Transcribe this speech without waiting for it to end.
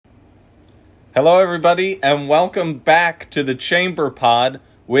Hello, everybody, and welcome back to the Chamber Pod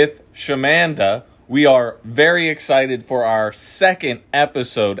with Shamanda. We are very excited for our second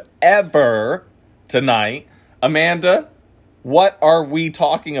episode ever tonight. Amanda, what are we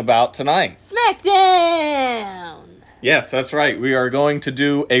talking about tonight? Smackdown! Yes, that's right. We are going to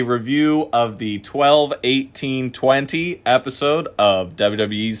do a review of the 12/18/20 episode of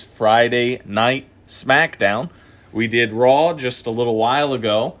WWE's Friday Night Smackdown. We did Raw just a little while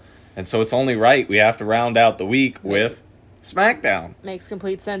ago, and so it's only right we have to round out the week with Smackdown. Makes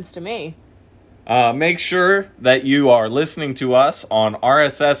complete sense to me. Make sure that you are listening to us on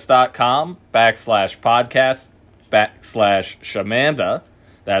rss.com/podcast/Shamanda.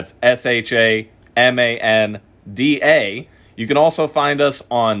 That's SHAMANDA. You can also find us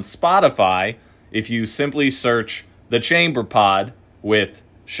on Spotify if you simply search The Chamber Pod with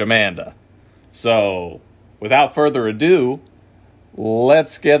Shamanda. So, without further ado,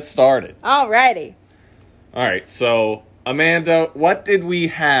 let's get started. Alrighty. Alright, so, Amanda, what did we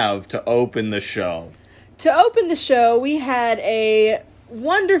have to open the show? To open the show, we had a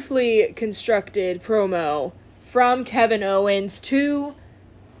wonderfully constructed promo from Kevin Owens to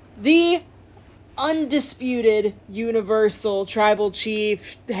the undisputed Universal Tribal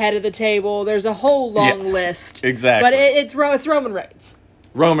Chief, head of the table. There's a whole long list. Exactly. But it's Roman Reigns.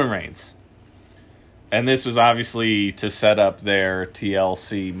 Roman Reigns. And this was obviously to set up their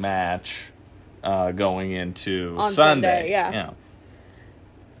TLC match going into on Sunday. Yeah.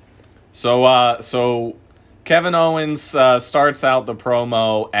 So Kevin Owens starts out the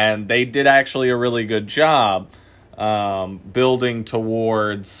promo, and they did actually a really good job building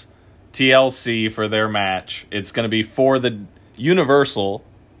towards TLC for their match. It's going to be for the Universal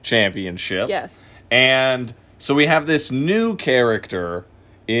Championship. Yes. And so we have this new character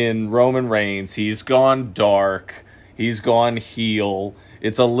in Roman Reigns. He's gone dark. He's gone heel.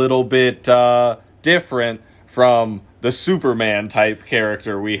 It's a little bit different from the Superman type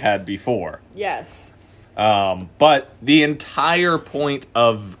character we had before. Yes. But the entire point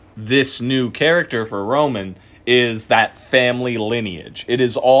of this new character for Roman is that family lineage. It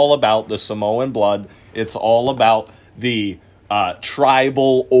is all about the Samoan blood. It's all about the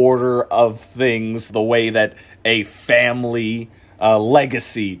tribal order of things, the way that a family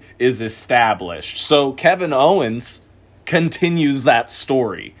legacy is established. So Kevin Owens continues that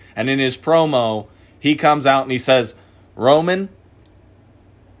story. And in his promo, he comes out and he says, Roman,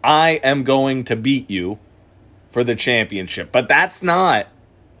 I am going to beat you for the championship. But that's not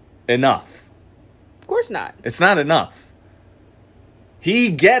enough. Of course not. It's not enough. He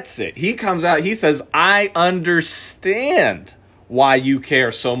gets it. He comes out, he says, I understand why you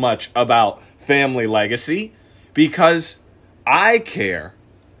care so much about family legacy, because I care.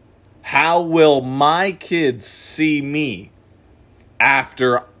 How will my kids see me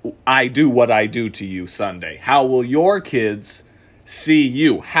after I do what I do to you Sunday? How will your kids see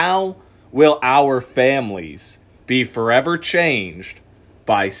you? How will our families be forever changed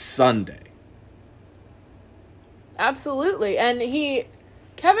by Sunday? Absolutely. And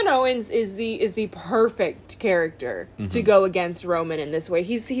Kevin Owens is the perfect character to go against Roman in this way.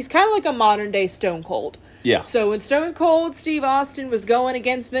 He's kind of like a modern day Stone Cold. Yeah. So when Stone Cold Steve Austin was going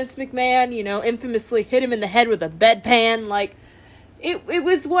against Vince McMahon, infamously hit him in the head with a bedpan, like it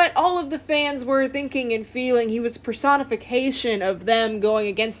was what all of the fans were thinking and feeling. He was a personification of them going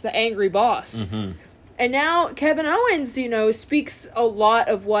against the angry boss. Mm-hmm. And now Kevin Owens, speaks a lot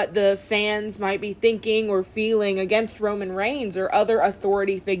of what the fans might be thinking or feeling against Roman Reigns or other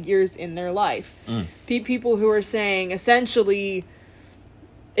authority figures in their life. People who are saying, essentially,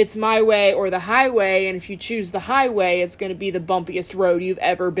 it's my way or the highway, and if you choose the highway, it's going to be the bumpiest road you've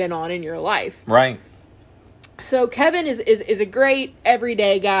ever been on in your life. Right. So Kevin is a great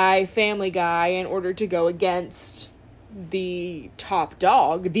everyday guy, family guy, in order to go against the top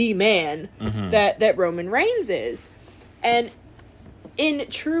dog, the man that Roman Reigns is. And in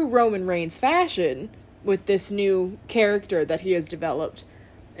true Roman Reigns fashion, with this new character that he has developed,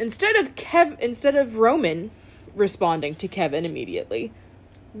 instead of Roman responding to Kevin immediately,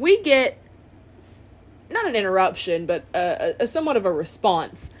 we get not an interruption, but a somewhat of a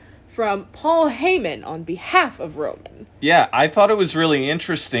response from Paul Heyman on behalf of Roman. Yeah, I thought it was really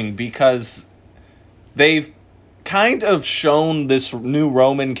interesting because they've kind of shown this new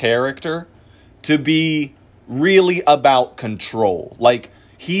Roman character to be really about control. Like,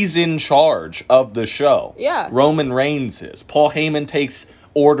 he's in charge of the show. Yeah. Roman Reigns is. Paul Heyman takes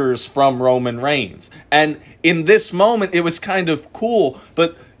orders from Roman Reigns. And in this moment, it was kind of cool,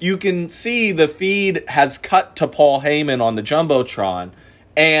 but you can see the feed has cut to Paul Heyman on the Jumbotron,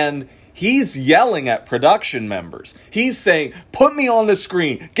 and he's yelling at production members. He's saying, put me on the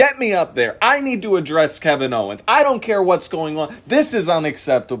screen. Get me up there. I need to address Kevin Owens. I don't care what's going on. This is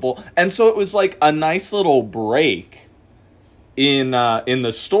unacceptable. And so it was like a nice little break in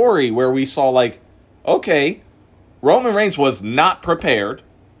the story where we saw like, okay, Roman Reigns was not prepared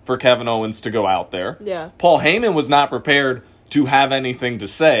for Kevin Owens to go out there. Yeah. Paul Heyman was not prepared to have anything to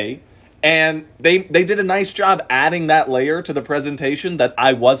say. And they did a nice job adding that layer to the presentation that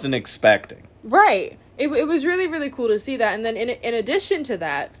I wasn't expecting. Right. It was really, really cool to see that. And then in addition to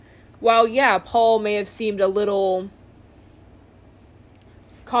that, while, yeah, Paul may have seemed a little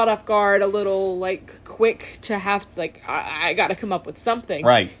caught off guard, a little, like, quick to have, like, I got to come up with something.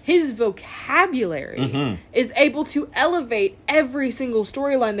 Right. His vocabulary is able to elevate every single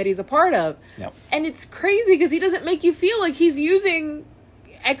storyline that he's a part of. Yep. And it's crazy because he doesn't make you feel like he's using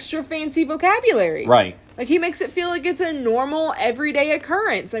extra fancy vocabulary. Right. Like, he makes it feel like it's a normal, everyday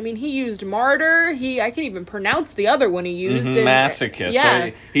occurrence. I mean, he used martyr. I can't even pronounce the other one he used. Masochist. Yeah.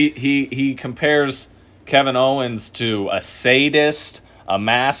 So he compares Kevin Owens to a sadist, a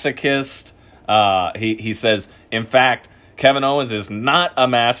masochist. He says, in fact, Kevin Owens is not a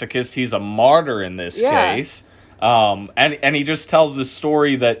masochist. He's a martyr in this case. And he just tells this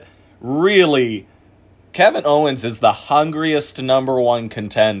story that really Kevin Owens is the hungriest number one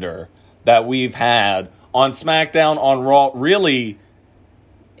contender that we've had on SmackDown, on Raw, really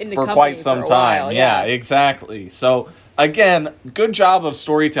for quite some time. While, yeah, exactly. So, again, good job of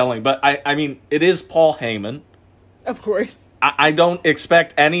storytelling. But, I mean, it is Paul Heyman. Of course. I don't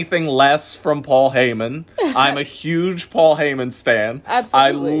expect anything less from Paul Heyman. I'm a huge Paul Heyman stan.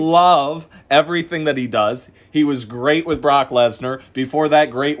 Absolutely. I love everything that he does. He was great with Brock Lesnar. Before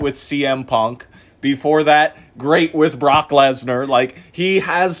that, great with CM Punk. Before that, great with Brock Lesnar. Like, he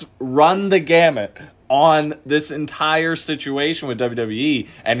has run the gamut on this entire situation with WWE.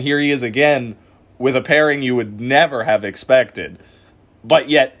 And here he is again with a pairing you would never have expected. But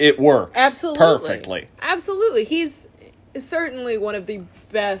yet, it works. Absolutely. Perfectly. Absolutely. He's certainly one of the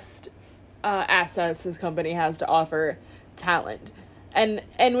best assets this company has to offer, talent. And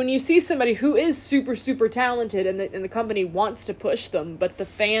when you see somebody who is super, super talented and the company wants to push them, but the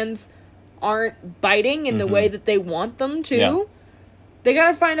fans aren't biting in the way that they want them to, they got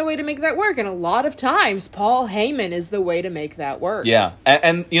to find a way to make that work. And a lot of times, Paul Heyman is the way to make that work. Yeah.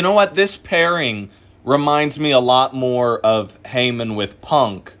 And you know what? This pairing reminds me a lot more of Heyman with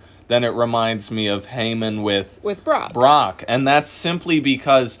Punk than it reminds me of Heyman with Brock. And that's simply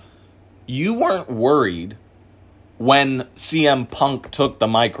because you weren't worried when CM Punk took the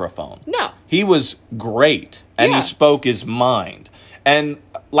microphone. No. He was great, and he spoke his mind. And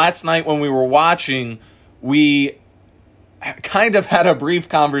last night when we were watching, we kind of had a brief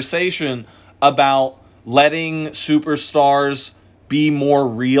conversation about letting superstars be more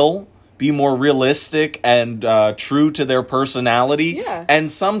real, be more realistic, and true to their personality. Yeah.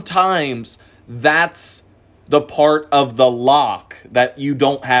 And sometimes that's the part of the lock that you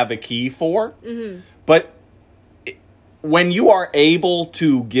don't have a key for. Mm-hmm. But when you are able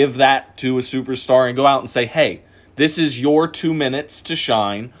to give that to a superstar and go out and say, hey, this is your 2 minutes to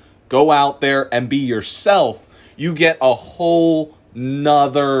shine, go out there and be yourself, you get a whole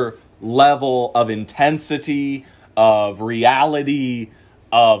nother level of intensity, of reality,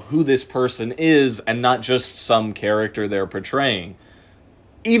 of who this person is, and not just some character they're portraying.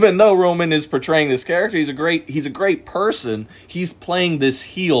 Even though Roman is portraying this character, he's a great person, he's playing this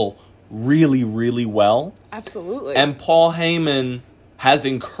heel really, really well. Absolutely. And Paul Heyman has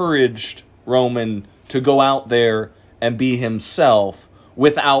encouraged Roman to go out there and be himself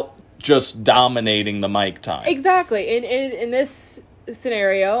without just dominating the mic time. Exactly. In this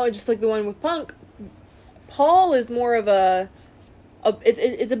scenario, just like the one with Punk, Paul is more of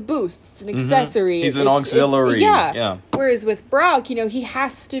it's a boost. It's an accessory. He's an auxiliary. Yeah. Whereas with Brock, he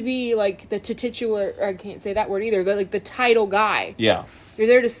has to be like the titular, I can't say that word either, like the title guy. Yeah. You're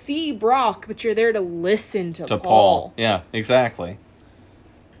there to see Brock, but you're there to listen to Paul. Yeah, exactly.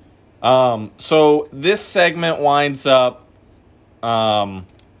 So this segment winds up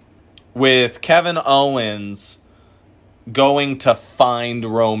with Kevin Owens going to find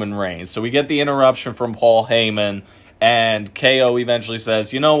Roman Reigns. So we get the interruption from Paul Heyman, and KO eventually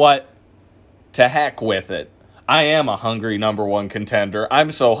says, you know what? To heck with it. I am a hungry number one contender.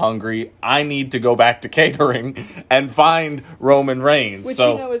 I'm so hungry, I need to go back to catering and find Roman Reigns. Which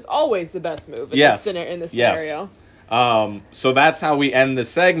is always the best move in this scenario. So that's how we end the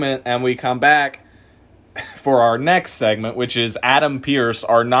segment, and we come back for our next segment, which is Adam Pearce,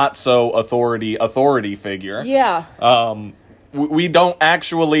 our not-so-authority figure. Yeah. We don't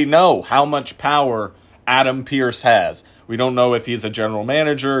actually know how much power Adam Pearce has. We don't know if he's a general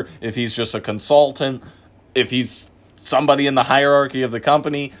manager, if he's just a consultant, if he's somebody in the hierarchy of the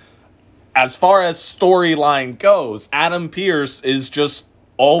company. As far as storyline goes, Adam Pearce is just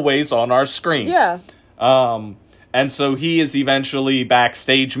always on our screen. Yeah. And so he is eventually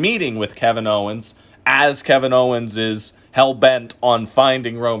backstage meeting with Kevin Owens as Kevin Owens is hell-bent on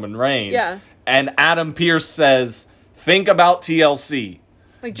finding Roman Reigns. Yeah. And Adam Pearce says, think about TLC.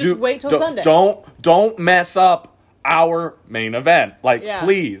 Like, just wait till Sunday. Don't mess up our main event. Like, Yeah.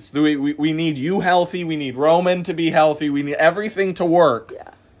 please. We need you healthy. We need Roman to be healthy. We need everything to work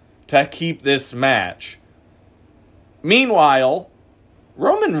to keep this match. Meanwhile,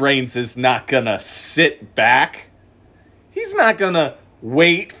 Roman Reigns is not going to sit back. He's not going to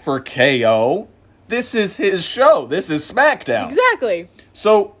wait for KO. This is his show. This is Smackdown. Exactly.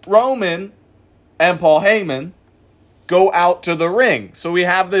 So Roman and Paul Heyman go out to the ring. So we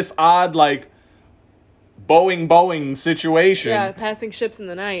have this odd, like, Boeing situation. Yeah, passing ships in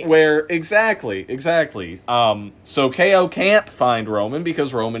the night. Where, exactly. So KO can't find Roman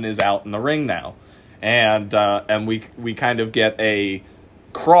because Roman is out in the ring now. And we kind of get a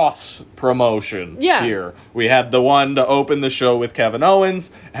cross promotion here. We had the one to open the show with Kevin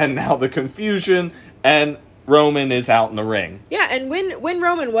Owens, and now the confusion, and Roman is out in the ring. Yeah, and when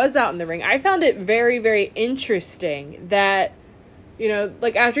Roman was out in the ring, I found it very, very interesting that, you know,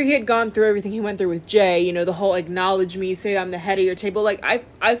 like, after he had gone through everything he went through with Jay, you know, the whole acknowledge me, say I'm the head of your table, like,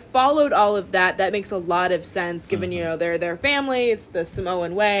 I followed all of that. That makes a lot of sense, given, you know, they're their family, it's the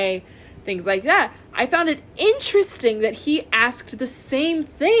Samoan way, things like that. I found it interesting that he asked the same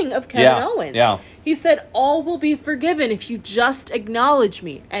thing of Kevin Owens. Yeah. He said, all will be forgiven if you just acknowledge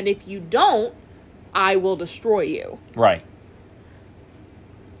me, and if you don't, I will destroy you. Right.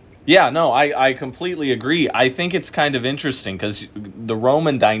 Yeah, no, I completely agree. I think it's kind of interesting because the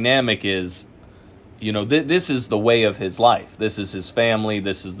Roman dynamic is, you know, this is the way of his life. This is his family.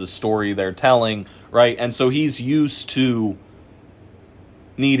 This is the story they're telling, right? And so he's used to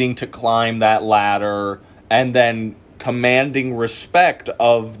needing to climb that ladder and then commanding respect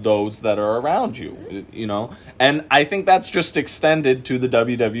of those that are around you, you know? And I think that's just extended to the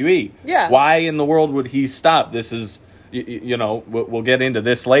WWE. Yeah. Why in the world would he stop? This is, you know, we'll get into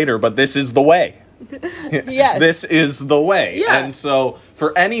this later, but this is the way. Yes. This is the way. Yeah. And so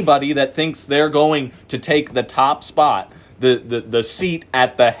for anybody that thinks they're going to take the top spot, the seat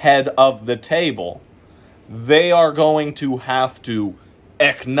at the head of the table, they are going to have to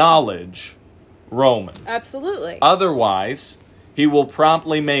acknowledge Roman. Absolutely. Otherwise, he will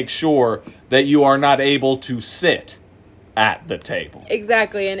promptly make sure that you are not able to sit at the table.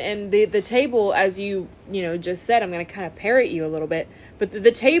 Exactly. And the table, as you just said, I'm going to kind of parrot you a little bit, but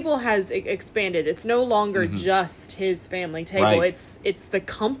the table has expanded. It's no longer just his family table. Right. It's the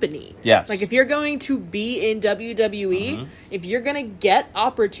company. Yes. Like, if you're going to be in WWE, if you're going to get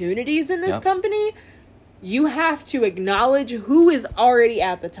opportunities in this company, you have to acknowledge who is already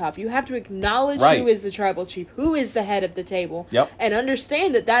at the top. You have to acknowledge who is the tribal chief, who is the head of the table, and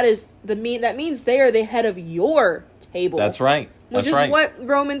understand that means they are the head of your table. That's right. Which is what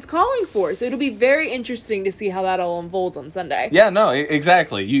Roman's calling for. So it'll be very interesting to see how that all unfolds on Sunday. Yeah, no,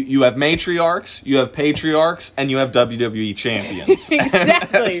 exactly. You have matriarchs, you have patriarchs, and you have WWE champions.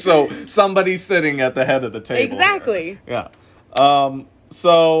 Exactly. So somebody's sitting at the head of the table. Exactly. Here. Yeah.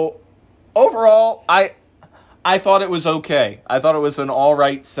 So overall, I thought it was okay. I thought it was an all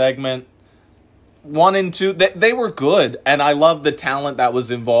right segment. 1 and 2, they were good, and I love the talent that was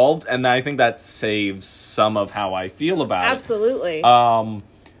involved, and I think that saves some of how I feel about it. Absolutely.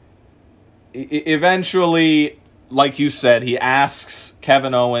 Eventually, like you said, he asks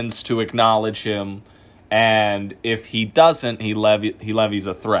Kevin Owens to acknowledge him, and if he doesn't, he levies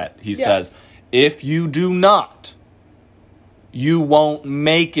a threat. He says, if you do not, you won't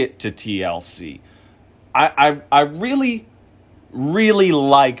make it to TLC. I really, really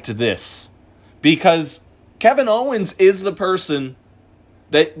liked this. Because Kevin Owens is the person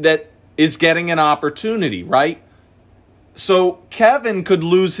that is getting an opportunity, right? So Kevin could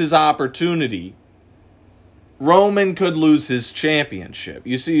lose his opportunity. Roman could lose his championship.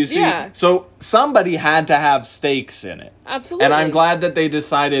 You see? Yeah. So somebody had to have stakes in it. Absolutely. And I'm glad that they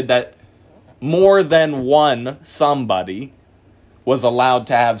decided that more than one somebody was allowed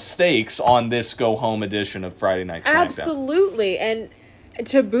to have stakes on this go-home edition of Friday Night SmackDown. Absolutely. And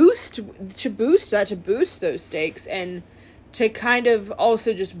to boost those stakes, and to kind of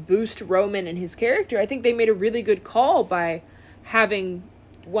also just boost Roman and his character, I think they made a really good call by having,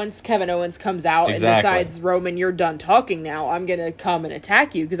 once Kevin Owens comes out and decides, Roman, you're done talking now, I'm going to come and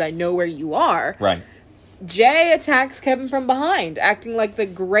attack you because I know where you are. Right. Jay attacks Kevin from behind, acting like the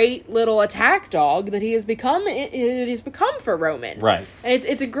great little attack dog that he has become. It has become for Roman, Right? And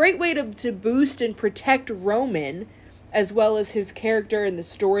it's a great way to boost and protect Roman, as well as his character and the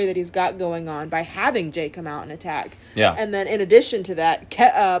story that he's got going on by having Jay come out and attack. Yeah. And then in addition to that,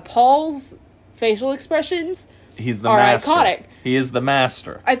 Paul's facial expressions He's the are master. iconic. He is the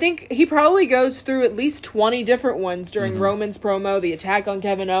master. I think he probably goes through at least 20 different ones during Roman's promo, the attack on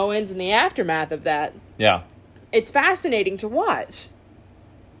Kevin Owens, and the aftermath of that. Yeah. It's fascinating to watch.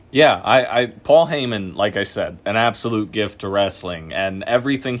 Yeah, I Paul Heyman, like I said, an absolute gift to wrestling, and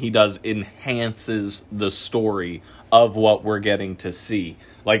everything he does enhances the story of what we're getting to see.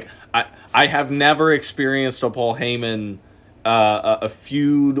 Like, I have never experienced a Paul Heyman a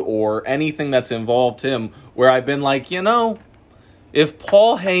feud or anything that's involved him where I've been like, if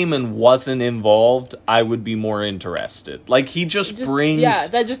Paul Heyman wasn't involved, I would be more interested. Like, he just brings... Yeah,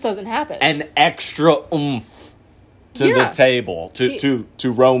 that just doesn't happen. An extra oomph to the table,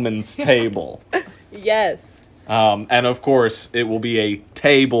 to Roman's table. Yes. And of course, it will be a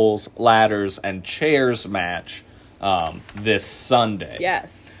tables, ladders, and chairs match this Sunday.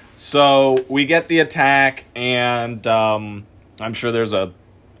 Yes. So we get the attack, and I'm sure there's a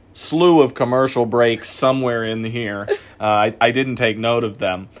slew of commercial breaks somewhere in here. I didn't take note of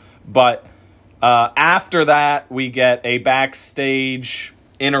them. But after that, we get a backstage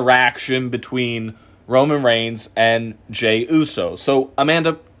interaction between Roman Reigns and Jey Uso. So,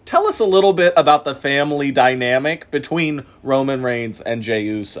 Amanda, tell us a little bit about the family dynamic between Roman Reigns and Jey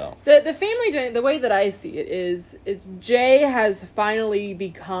Uso. The family dynamic, the way that I see it is Jey has finally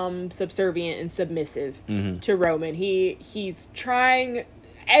become subservient and submissive to Roman. He's trying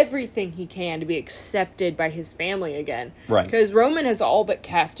everything he can to be accepted by his family again. Right. Because Roman has all but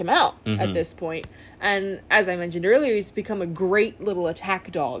cast him out at this point. And as I mentioned earlier, he's become a great little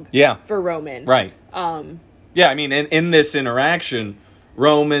attack dog for Roman. Right. Yeah, I mean, in this interaction,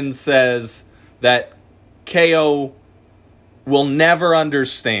 Roman says that KO will never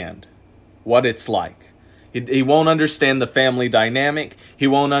understand what it's like. He won't understand the family dynamic. He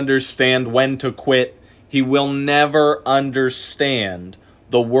won't understand when to quit. He will never understand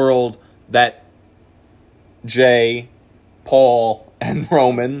the world that Jay, Paul, and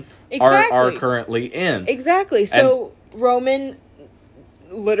Roman are currently in. Exactly. So Roman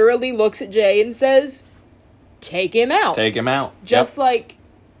literally looks at Jay and says, take him out. Take him out. Just like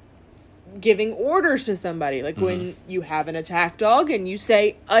giving orders to somebody. Like when you have an attack dog and you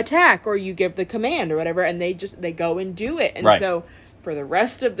say attack, or you give the command or whatever, and they go and do it. And so for the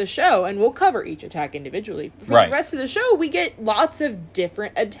rest of the show, and we'll cover each attack individually, for the rest of the show, we get lots of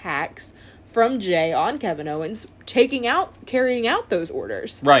different attacks from Jay on Kevin Owens, carrying out those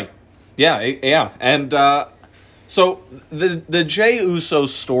orders. Right. Yeah. And so the Jey Uso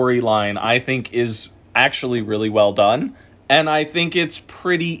storyline, I think, is actually really well done. And I think it's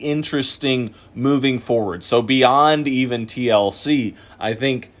pretty interesting moving forward. So beyond even TLC,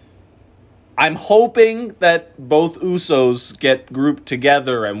 I'm hoping that both Usos get grouped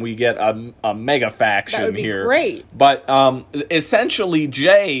together and we get a mega faction here. That would be great. But essentially,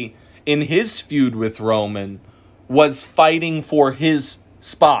 Jay, in his feud with Roman, was fighting for his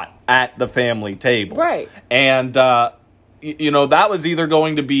spot at the family table. Right. And, that was either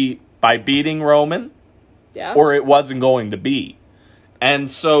going to be by beating Roman, or it wasn't going to be. And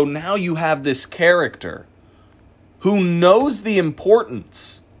so now you have this character who knows the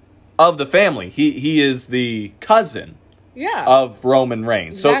importance of the family. He is the cousin of Roman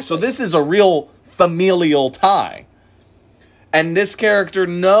Reigns. Exactly. So this is a real familial tie. And this character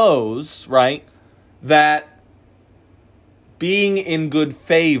knows, right, that being in good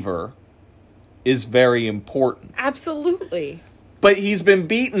favor is very important. Absolutely. But he's been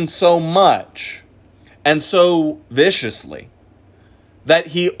beaten so much and so viciously that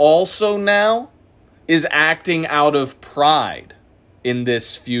he also now is acting out of pride in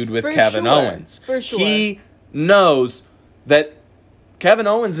this feud with Kevin Owens. For sure. He knows that Kevin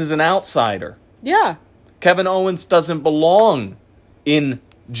Owens is an outsider. Yeah. Kevin Owens doesn't belong in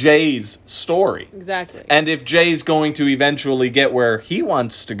Jay's story. Exactly. And if Jay's going to eventually get where he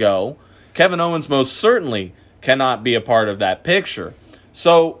wants to go, Kevin Owens most certainly cannot be a part of that picture.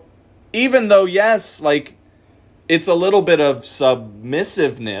 So even though, yes, like, it's a little bit of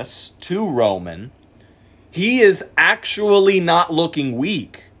submissiveness to Roman, he is actually not looking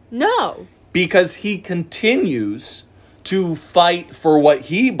weak. No. Because he continues to fight for what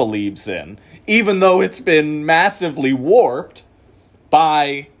he believes in, even though it's been massively warped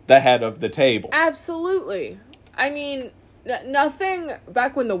by the head of the table. Absolutely. I mean, nothing,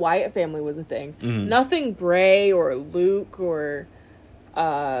 back when the Wyatt family was a thing, nothing Bray or Luke or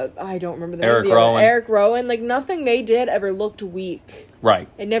I don't remember the Eric name. Rowan. Eric Rowan. Like, nothing they did ever looked weak. Right.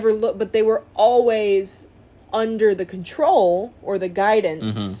 It never looked, but they were always under the control or the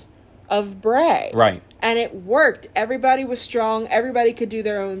guidance of Bray. Right. And it worked. Everybody was strong. Everybody could do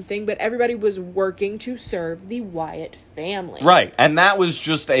their own thing, but everybody was working to serve the Wyatt family. Right. And that was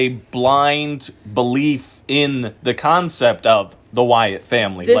just a blind belief in the concept of the Wyatt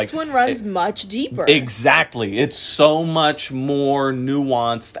family. This one runs much deeper. Exactly. It's so much more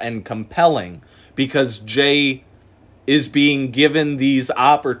nuanced and compelling because Jay is being given these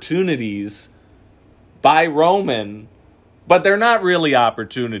opportunities by Roman, but they're not really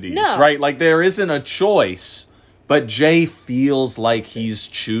opportunities, right? Like, there isn't a choice, but Jay feels like he's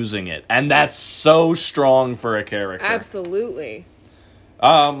choosing it. And that's so strong for a character. Absolutely.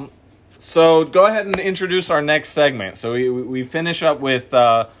 So go ahead and introduce our next segment. So we finish up with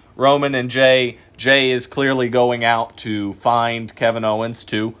Roman and Jay. Jay is clearly going out to find Kevin Owens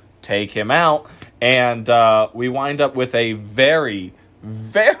to take him out. And we wind up with a very,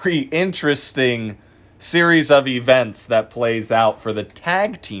 very interesting series of events that plays out for the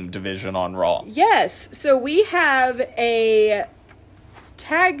tag team division on Raw. Yes. So we have a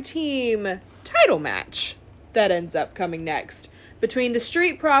tag team title match that ends up coming next between the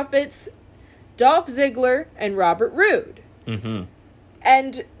Street Profits, Dolph Ziggler, and Robert Roode. Mm-hmm.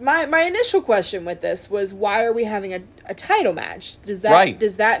 And my initial question with this was, why are we having a title match? Does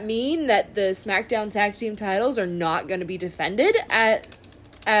that mean that the SmackDown tag team titles are not going to be defended at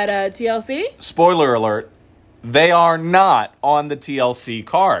TLC? Spoiler alert, they are not on the TLC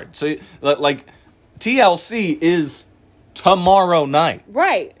card. So, like, TLC is tomorrow night.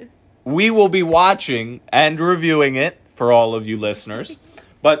 Right. We will be watching and reviewing it for all of you listeners.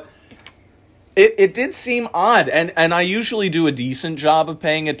 But it did seem odd. And I usually do a decent job of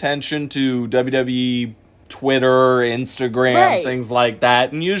paying attention to WWE Twitter, Instagram, things like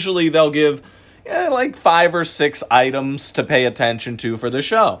that. And usually they'll give like 5 or 6 items to pay attention to for the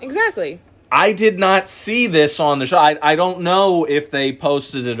show. Exactly. I did not see this on the show. I don't know if they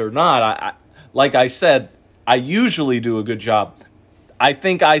posted it or not. I like I said, I usually do a good job. I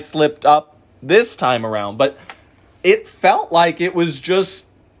think I slipped up this time around, but it felt like it was just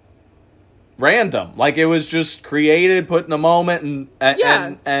random. Like it was just created, put in a moment,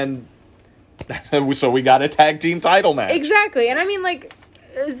 and so we got a tag team title match. Exactly. And I mean, like,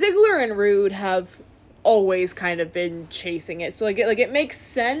 Ziggler and Roode have always kind of been chasing it. So like it makes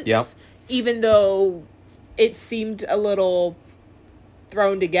sense, even though it seemed a little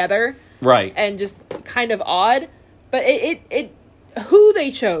thrown together. Right. And just kind of odd. But it who they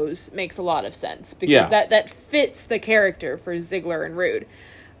chose makes a lot of sense because that fits the character for Ziggler and Roode.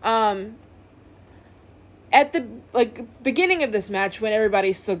 At the beginning of this match, when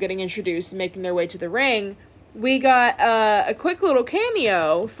everybody's still getting introduced and making their way to the ring, we got a quick little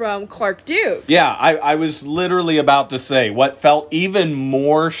cameo from Clark Duke. Yeah, I was literally about to say, what felt even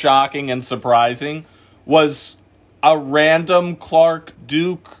more shocking and surprising was a random Clark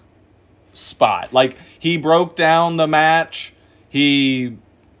Duke spot. Like, he broke down the match. He,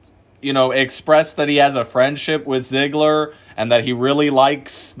 expressed that he has a friendship with Ziggler and that he really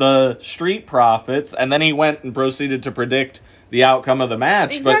likes the Street Profits. And then he went and proceeded to predict the outcome of the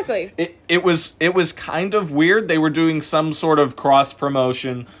match. Exactly. But it was kind of weird. They were doing some sort of cross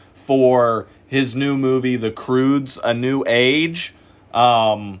promotion for his new movie, The Croods: A New Age,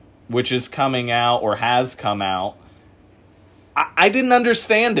 which is coming out or has come out. I didn't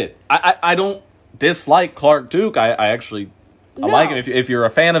understand it. I don't dislike Clark Duke. I like him. If you're a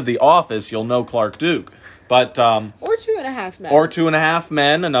fan of The Office, you'll know Clark Duke. But or 2.5 Men. Or 2.5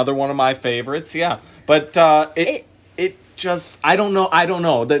 Men, another one of my favorites. Yeah, but it just I don't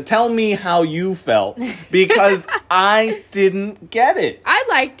know. Tell me how you felt because I didn't get it. I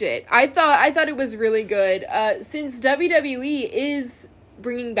liked it. I thought it was really good. Since WWE is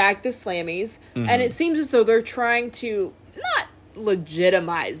bringing back the Slammies, and it seems as though they're trying to not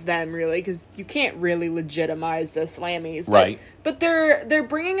legitimize them really, because you can't really legitimize the Slammies, right? But they're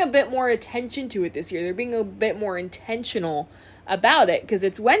bringing a bit more attention to it this year. They're being a bit more intentional about it because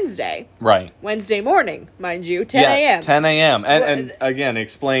it's Wednesday, right? Wednesday morning, mind you, 10 a.m. 10 a.m. And again,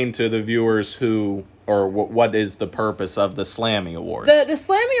 explain to the viewers who or what is the purpose of the Slammy Awards. The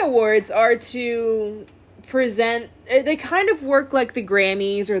Slammy Awards are to present. They kind of work like the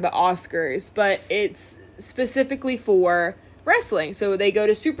Grammys or the Oscars, but it's specifically for wrestling. So they go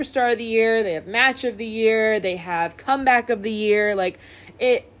to Superstar of the Year, they have Match of the Year, they have Comeback of the Year. Like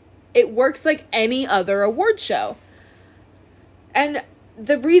it works like any other award show. And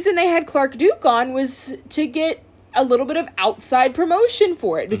the reason they had Clark Duke on was to get a little bit of outside promotion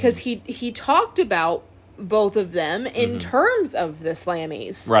for it, because he talked about both of them in terms of the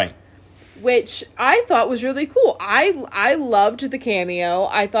Slammies. Right. Which I thought was really cool. I loved the cameo.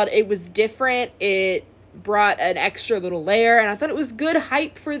 I thought it was different. It brought an extra little layer, and I thought it was good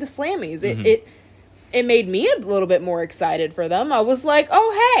hype for the Slammies. It made me a little bit more excited for them. I was like,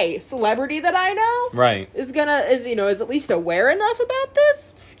 oh, hey, celebrity that I know right. is at least aware enough about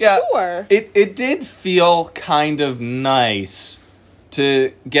this? Yeah, sure. It did feel kind of nice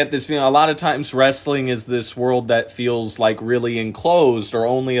to get this feeling. A lot of times wrestling is this world that feels like really enclosed or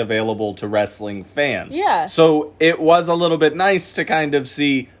only available to wrestling fans. Yeah. So it was a little bit nice to kind of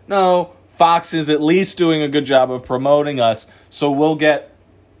see, no, Fox is at least doing a good job of promoting us, so we'll get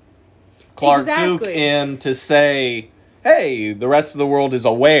Clark Duke in to say, hey, the rest of the world is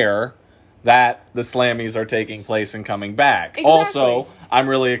aware that the Slammies are taking place and coming back. Exactly. Also, I'm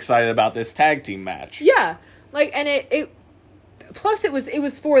really excited about this tag team match. Yeah. Like, and it plus it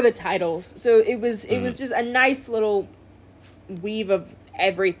was for the titles. So it was just a nice little weave of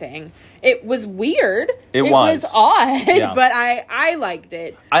everything. It was weird. It was odd, yeah. But I liked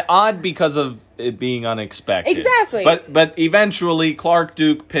it. Odd because of it being unexpected. Exactly. But eventually Clark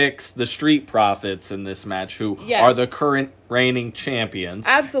Duke picks the Street Profits in this match, who are the current reigning champions.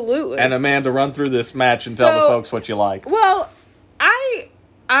 Absolutely. And Amanda, run through this match and tell the folks what you like. Well,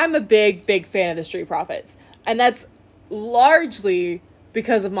 I'm a big fan of the Street Profits, and that's largely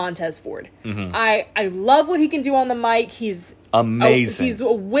because of Montez Ford. Mm-hmm. I love what he can do on the mic. He's amazing. He's a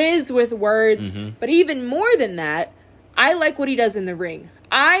whiz with words. Mm-hmm. But even more than that, I like what he does in the ring.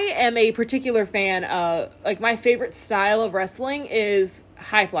 I am a particular fan of, like, my favorite style of wrestling is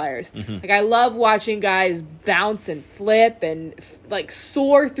high flyers. Mm-hmm. Like, I love watching guys bounce and flip and, like,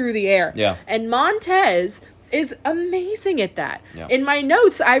 soar through the air. Yeah. And Montez is amazing at that. Yeah. In my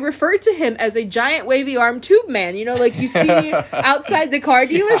notes, I referred to him as a giant wavy arm tube man, like you see outside the car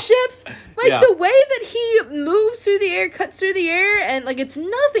dealerships. Like, the way that he moves through the air, cuts through the air, and, like, it's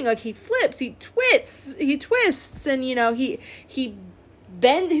nothing. Like, he flips, he twists, and, he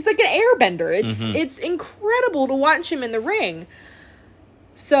bends. He's like an airbender. It's incredible to watch him in the ring.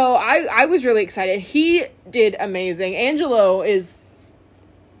 So I was really excited. He did amazing. Angelo is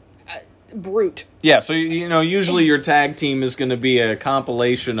brute. Yeah, so, usually your tag team is going to be a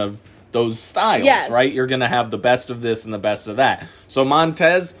compilation of those styles, right? You're going to have the best of this and the best of that. So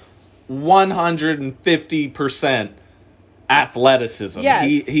Montez, 150% athleticism.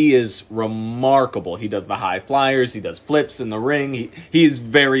 Yes. He is remarkable. He does the high flyers. He does flips in the ring. He is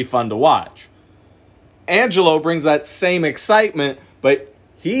very fun to watch. Angelo brings that same excitement, but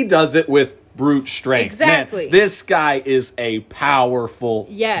he does it with brute strength. Exactly. Man, this guy is a powerful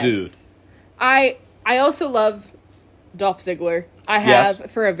dude. I also love Dolph Ziggler. I have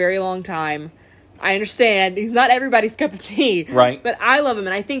for a very long time. I understand he's not everybody's cup of tea. Right. But I love him,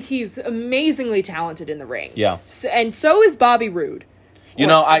 and I think he's amazingly talented in the ring. Yeah. And so is Bobby Roode.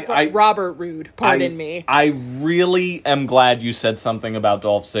 Robert Roode, pardon me. I really am glad you said something about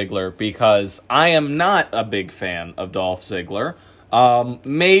Dolph Ziggler, because I am not a big fan of Dolph Ziggler.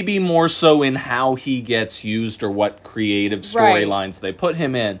 Maybe more so in how he gets used or what creative storylines they put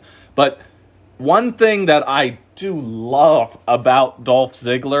him in. But one thing that I do love about Dolph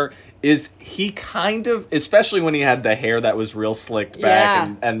Ziggler is he kind of, especially when he had the hair that was real slicked back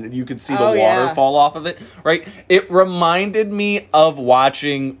and you could see the water fall off of it, right? It reminded me of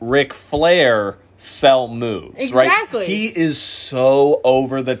watching Ric Flair sell moves, exactly. Right? He is so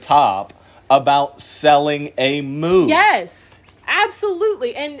over the top about selling a move. Yes,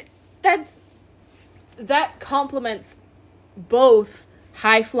 absolutely. And that complements both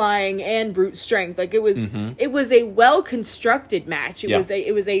high flying and brute strength. Like, it was a well constructed match. It was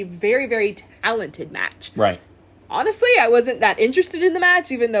a very, very talented match. Right. Honestly, I wasn't that interested in the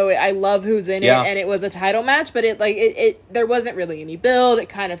match, even though I love who's in it, and it was a title match. But there wasn't really any build. It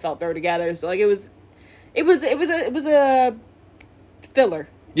kind of felt thrown together. So, like, it was a filler.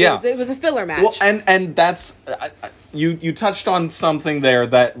 Yeah, it was a filler match. Well, and that's you touched on something there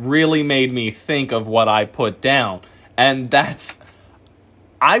that really made me think of what I put down, and that's.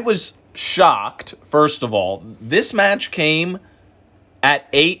 I was shocked, first of all. This match came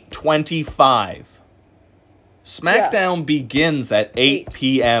at 8:25. Smackdown begins at 8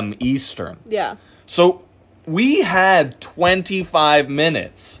 p.m. Eastern. Yeah. So we had 25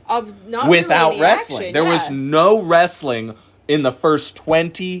 minutes of not without really wrestling. Action, there was no wrestling in the first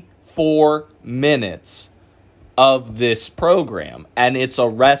 24 minutes of this program, and it's a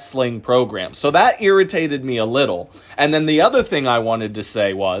wrestling program. So that irritated me a little. And then the other thing I wanted to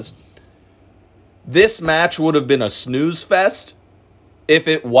say was, this match would have been a snooze fest if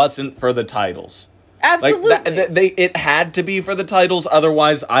it wasn't for the titles. Absolutely. It had to be for the titles,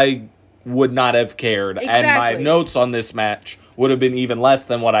 otherwise I would not have cared. And my Exactly. notes on this match would have been even less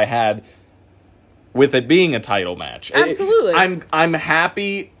than what I had with it being a title match. Absolutely. I'm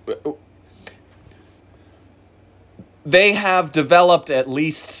happy. They have developed at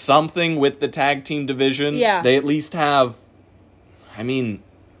least something with the tag team division. Yeah. They at least have, I mean,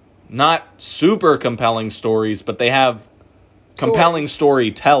 not super compelling stories, but they have compelling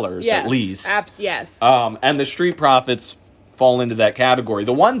storytellers, Yes. at least. Yes. And the Street Profits fall into that category.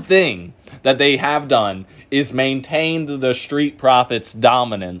 The one thing that they have done is maintained the Street Profits'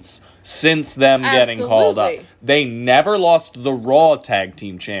 dominance since them getting called up. Absolutely. They never lost the Raw Tag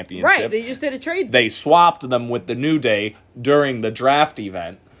Team Championships. Right, they just did a trade. They swapped them with the New Day during the draft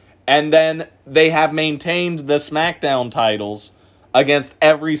event. And then they have maintained the SmackDown titles against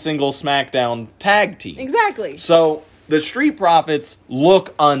every single SmackDown tag team. Exactly. So the Street Profits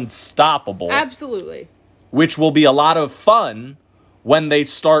look unstoppable. Absolutely. Which will be a lot of fun when they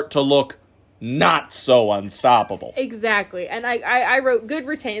start to look not so unstoppable. Exactly. And I wrote good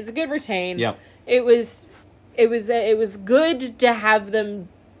retain. It's a good retain. Yeah. It was good to have them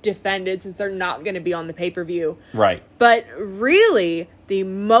defended since they're not going to be on the pay-per-view. Right. But really, the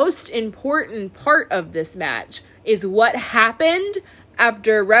most important part of this match is what happened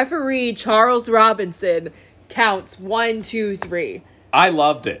after referee Charles Robinson counts 1, 2, 3. I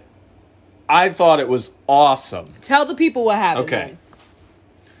loved it. I thought it was awesome. Tell the people what happened. Okay. Then.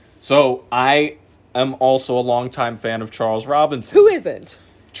 So I am also a longtime fan of Charles Robinson. Who isn't?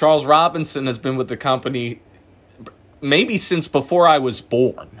 Charles Robinson has been with the company maybe since before I was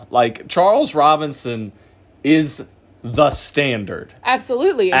born. Like, Charles Robinson is the standard.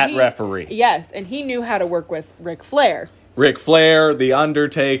 Absolutely. And referee. Yes, and he knew how to work with Ric Flair. Ric Flair, The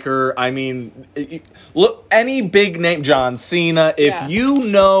Undertaker, I mean, look, any big name, John Cena, if you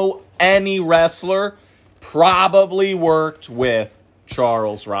know any wrestler, probably worked with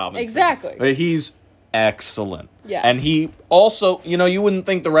Charles Robinson. Exactly. He's excellent. Yes. And he also, you wouldn't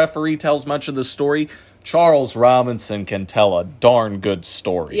think the referee tells much of the story. Charles Robinson can tell a darn good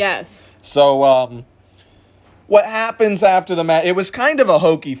story. Yes. So, what happens after the match? It was kind of a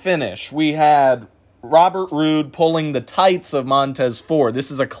hokey finish. We had Robert Roode pulling the tights of Montez Ford.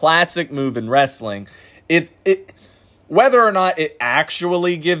 This is a classic move in wrestling. Whether or not it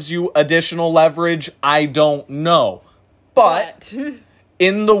actually gives you additional leverage, I don't know. But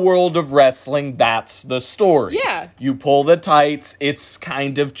in the world of wrestling, that's the story. Yeah. You pull the tights, it's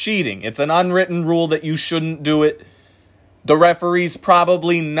kind of cheating. It's an unwritten rule that you shouldn't do it. The referee's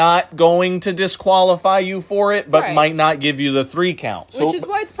probably not going to disqualify you for it, but might not give you the 3 count. Which is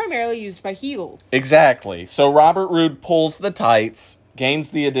why it's primarily used by heels. Exactly. So Robert Roode pulls the tights, gains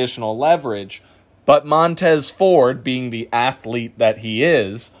the additional leverage, but Montez Ford, being the athlete that he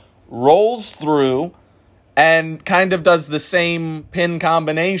is, rolls through and kind of does the same pin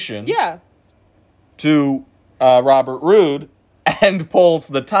combination to Robert Roode and pulls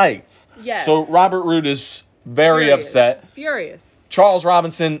the tights. Yes. So Robert Roode is very upset. Furious. Charles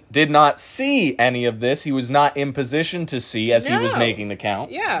Robinson did not see any of this. He was not in position to see as he was making the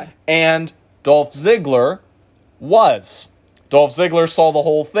count. Yeah. And Dolph Ziggler was. Dolph Ziggler saw the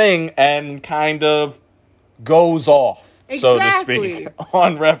whole thing and kind of goes off, so to speak,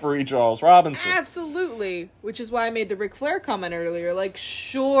 on referee Charles Robinson. Absolutely. Which is why I made the Ric Flair comment earlier. Like,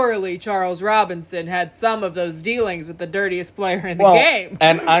 surely Charles Robinson had some of those dealings with the dirtiest player in the game.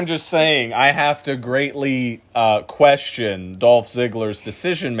 And I'm just saying, I have to greatly question Dolph Ziggler's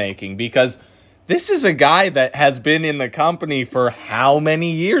decision-making, because this is a guy that has been in the company for how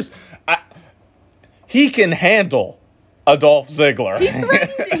many years? He can handle a Dolph Ziggler. He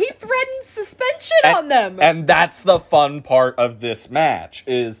threatened suspension on them. And that's the fun part of this match,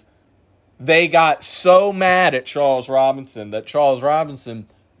 is they got so mad at Charles Robinson that Charles Robinson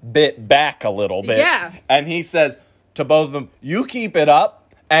bit back a little bit. Yeah. And he says to both of them, you keep it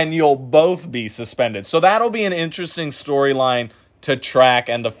up and you'll both be suspended. So that'll be an interesting storyline to track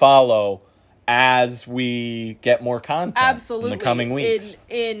and to follow as we get more content in the coming weeks.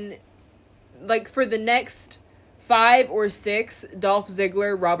 In like, for the next 5 or 6 Dolph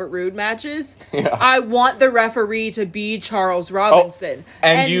Ziggler Robert Roode matches, I want the referee to be Charles Robinson.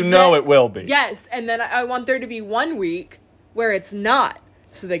 And you know it will be. Yes, and then I want there to be 1 week where it's not.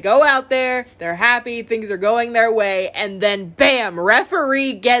 So they go out there, they're happy, things are going their way, and then bam,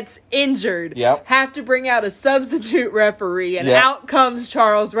 referee gets injured. Yep. Have to bring out a substitute referee, and out comes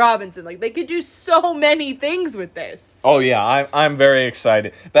Charles Robinson. Like, they could do so many things with this. Oh yeah, I'm very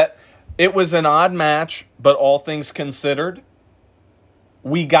excited. It was an odd match, but all things considered,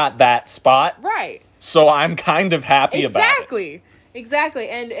 we got that spot. Right. So I'm kind of happy about it. Exactly.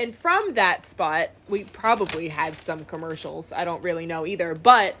 And from that spot, we probably had some commercials. I don't really know either.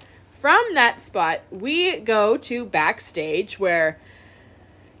 But from that spot, we go to backstage where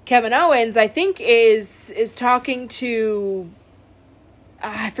Kevin Owens, I think, is talking to...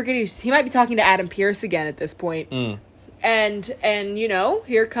 I forget he might be talking to Adam Pearce again at this point. And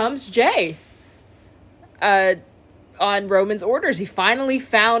here comes Jay. On Roman's orders. He finally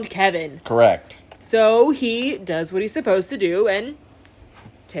found Kevin. Correct. So he does what he's supposed to do and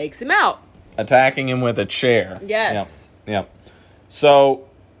takes him out. Attacking him with a chair. Yes. Yep. So,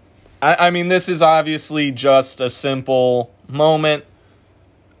 I mean, this is obviously just a simple moment.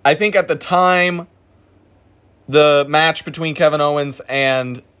 I think at the time, the match between Kevin Owens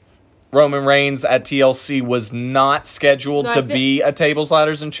and Roman Reigns at TLC was not scheduled to be a tables,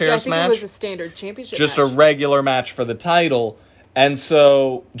 ladders, and chairs match. I think it was a standard championship just match. a regular match for the title. And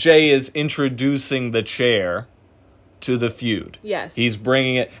so Jay is introducing the chair to the feud. Yes. He's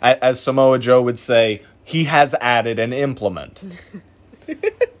bringing it, as Samoa Joe would say, he has added an implement.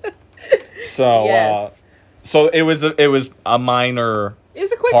 So, yes. So it was a minor... It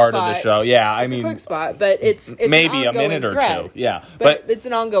was a quick part spot. of the show. Yeah, I mean... It's a quick spot, but it's maybe an a minute or thread. two. Yeah. But it's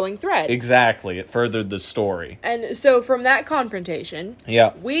an ongoing thread. Exactly. It furthered the story. And so from that confrontation,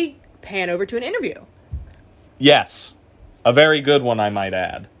 we pan over to an interview. Yes. A very good one, I might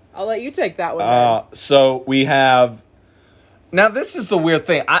add. I'll let you take that one then. So we have... Now, this is the weird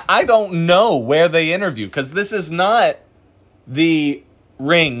thing. I don't know where they interview, because this is not the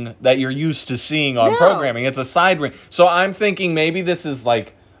ring that you're used to seeing on programming. It's a side ring. So I'm thinking maybe this is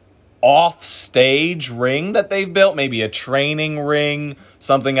like off-stage ring that they've built. Maybe a training ring,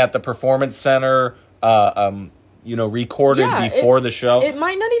 something at the Performance Center, recorded before the show. It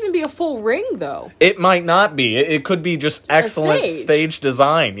might not even be a full ring, though. It might not be. It could be just excellent stage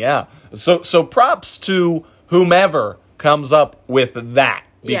design, yeah. So props to whomever comes up with that.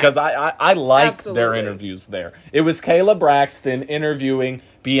 Because I liked their interviews there. It was Kayla Braxton interviewing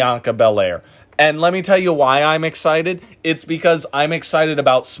Bianca Belair. And let me tell you why I'm excited. It's because I'm excited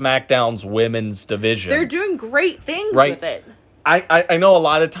about SmackDown's women's division. They're doing great things with it. I know a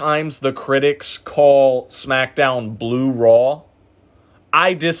lot of times the critics call SmackDown Blue Raw.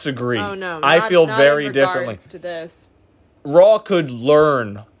 I disagree. Oh, no. I feel very in differently. To this. Raw could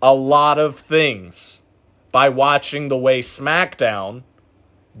learn a lot of things by watching the way SmackDown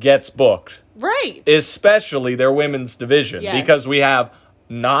gets booked. Right. Especially their women's division. Yes. Because we have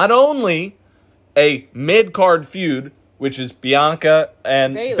not only a mid-card feud, which is Bianca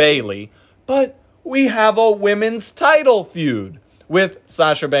and Bayley, but we have a women's title feud with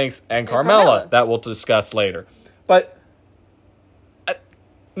Sasha Banks and Carmella that we'll discuss later. But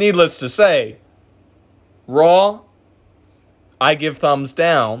needless to say, Raw, I give thumbs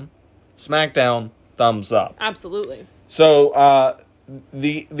down. SmackDown, thumbs up. Absolutely. So,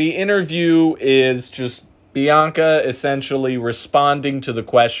 the interview is just Bianca essentially responding to the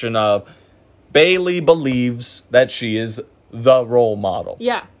question of Bayley believes that she is the role model.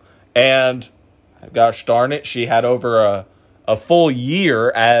 Yeah. And gosh darn it, she had over a full year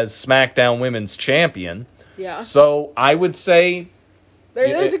as SmackDown Women's Champion. Yeah. So I would say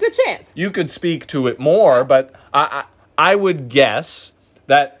there's a good chance. You could speak to it more, but I would guess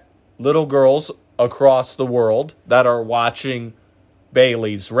that little girls across the world that are watching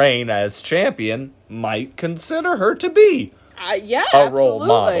Bayley's reign as champion might consider her to be a role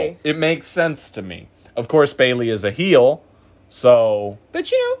model. It makes sense to me. Of course, Bayley is a heel, so...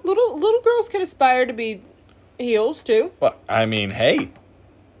 But, little girls can aspire to be heels, too. Well, I mean, hey,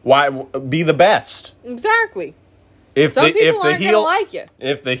 why be the best? Exactly. Some people aren't going to like you.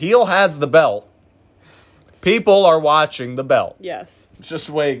 If the heel has the belt, people are watching the belt. Yes. It's just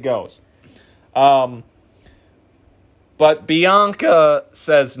the way it goes. But Bianca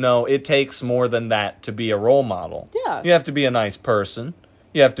says, no, it takes more than that to be a role model. Yeah. You have to be a nice person.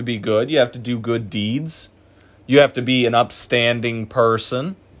 You have to be good. You have to do good deeds. You have to be an upstanding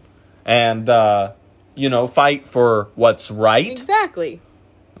person. And, fight for what's right. Exactly.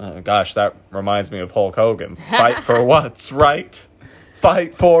 Gosh, that reminds me of Hulk Hogan. Fight for what's right.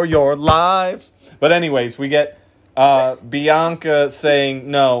 Fight for your lives. But anyways, we get Bianca saying,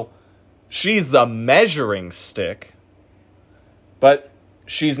 no, she's the measuring stick. But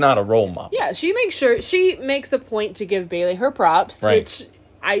she's not a role model. Yeah, she makes a point to give Bayley her props, which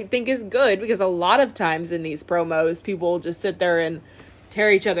I think is good because a lot of times in these promos, people just sit there and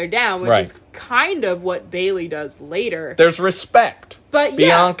tear each other down, which is kind of what Bayley does later. There's respect. But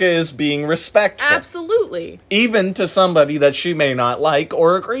Bianca is being respectful. Absolutely. Even to somebody that she may not like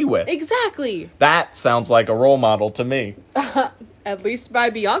or agree with. Exactly. That sounds like a role model to me. At least by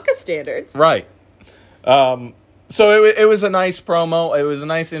Bianca standards. Right. So it was a nice promo. It was a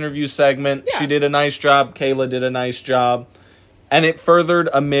nice interview segment. Yeah. She did a nice job. Kayla did a nice job. And it furthered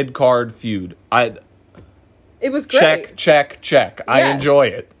a mid-card feud. It was great. Check. I Yes. enjoy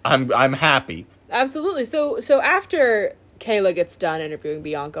it. I'm happy. Absolutely. So after Kayla gets done interviewing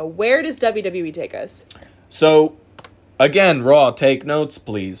Bianca, where does WWE take us? So, again, Raw, take notes,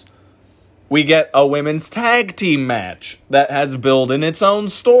 please. We get a women's tag team match that has built in its own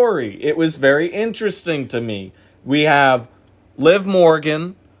story. It was very interesting to me. We have Liv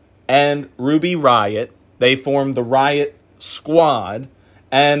Morgan and Ruby Riott. They form the Riott Squad,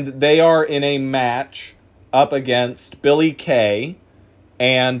 and they are in a match up against Billie Kay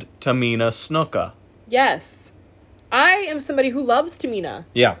and Tamina Snuka. Yes. I am somebody who loves Tamina.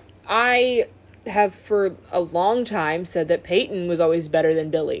 Yeah. I have for a long time said that Peyton was always better than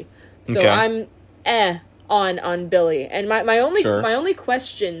Billie. So Okay. I'm on Billie. And my only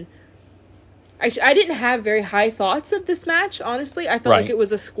question, I didn't have very high thoughts of this match, honestly. I felt like it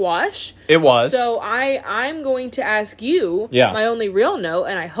was a squash. It was. So I'm going to ask you Yeah. my only real note,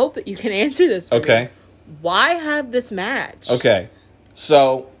 and I hope that you can answer this for Okay. me. Why have this match? Okay.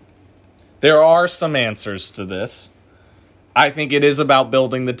 So, there are some answers to this. I think it is about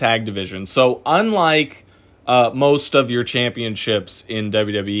building the tag division. So, unlike most of your championships in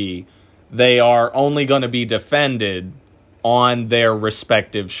WWE, they are only going to be defended on their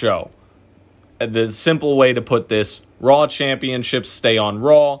respective show. The simple way to put this, Raw championships stay on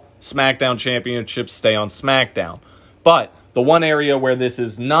Raw, SmackDown championships stay on SmackDown. But the one area where this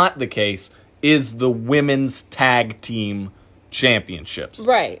is not the case is the women's tag team championships.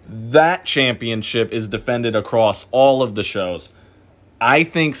 Right. That championship is defended across all of the shows. I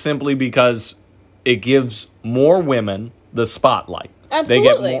think simply because it gives more women the spotlight.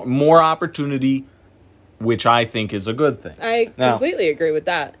 Absolutely. They get more opportunity, which I think is a good thing. I completely agree with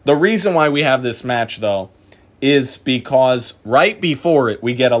that. The reason why we have this match, though, is because right before it,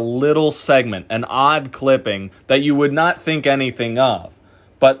 we get a little segment, an odd clipping that you would not think anything of.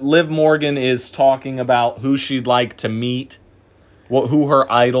 But Liv Morgan is talking about who she'd like to meet, who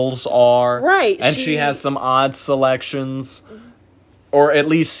her idols are. Right. And she has some odd selections, or at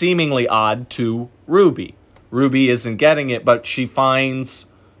least seemingly odd, to Ruby. Ruby isn't getting it, but she finds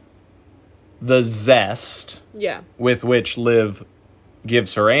the zest with which Liv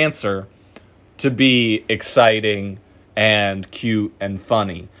gives her answer to be exciting and cute and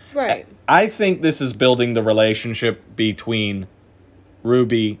funny. Right. I think this is building the relationship between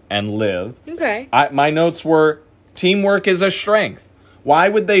Ruby and Liv. Okay. My notes were, teamwork is a strength. Why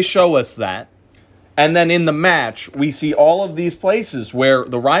would they show us that? And then in the match, we see all of these places where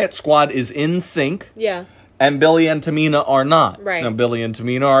the Riott Squad is in sync. Yeah. And Billie and Tamina are not. Right. Now, Billie and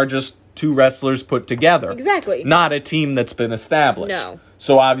Tamina are just two wrestlers put together. Exactly. Not a team that's been established. No.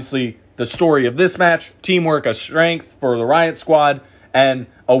 So obviously, the story of this match, teamwork a strength for the Riott Squad and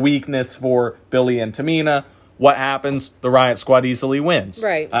a weakness for Billie and Tamina. What happens? The Riott Squad easily wins.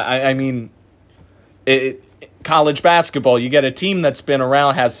 Right. I mean, college basketball, you get a team that's been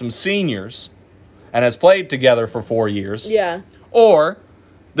around, has some seniors, and has played together for 4 years. Yeah. Or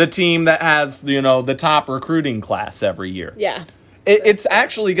the team that has, the top recruiting class every year. Yeah. It's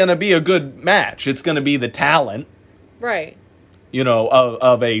actually going to be a good match. It's going to be the talent, Right.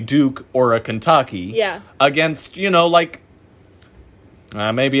 of a Duke or a Kentucky. Yeah. Against, maybe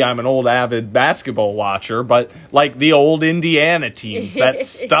I'm an old avid basketball watcher, but like the old Indiana teams that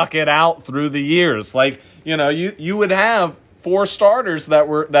stuck it out through the years. Like, you would have 4 starters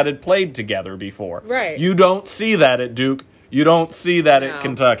that had played together before. Right. You don't see that at Duke. You don't see that at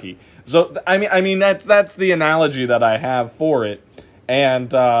Kentucky. So I mean that's the analogy that I have for it,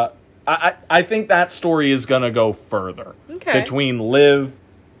 and I think that story is going to go further between Liv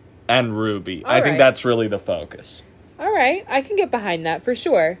and Ruby. I think that's really the focus. All right, I can get behind that for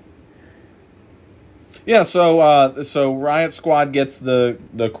sure. Yeah, so Riott Squad gets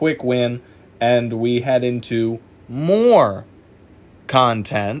the quick win, and we head into more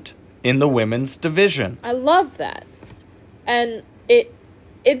content in the women's division. I love that, and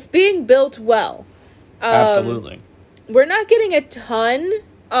it's being built well. Absolutely. We're not getting a ton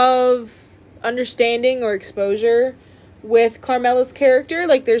of understanding or exposure with Carmella's character.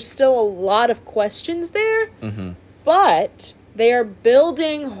 Like, there's still a lot of questions there. Mm-hmm. But they are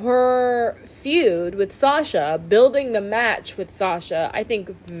building her feud with Sasha, building the match with Sasha, I think,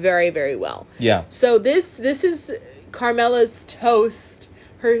 very, very well. Yeah. So this is Carmella's toast,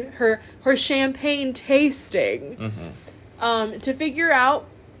 her champagne tasting, to figure out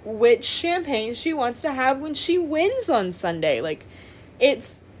which champagne she wants to have when she wins on Sunday. Like,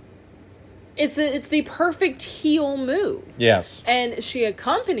 it's the perfect heel move. Yes. And she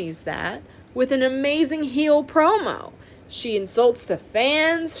accompanies that with an amazing heel promo. She insults the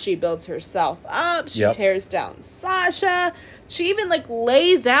fans. She builds herself up. She tears down Sasha. She even, like,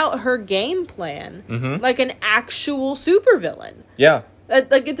 lays out her game plan like an actual supervillain. Yeah.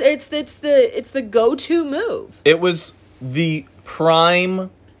 Like, it's the go-to move. It was the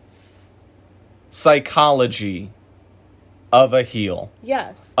prime psychology of a heel.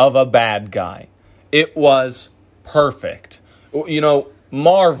 Yes. Of a bad guy. It was perfect. You know,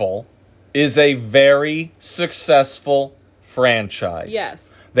 Marvel is a very successful franchise.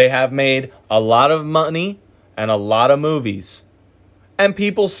 Yes. They have made a lot of money and a lot of movies. And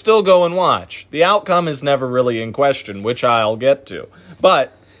people still go and watch. The outcome is never really in question, which I'll get to.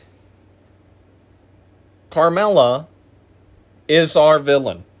 But Carmella is our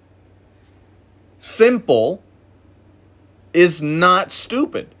villain. Simple is not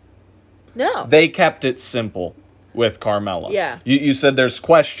stupid. No. They kept it simple with Carmella. Yeah. You said there's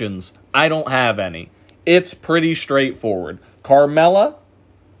questions. I don't have any. It's pretty straightforward. Carmella,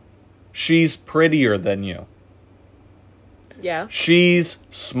 she's prettier than you. Yeah. She's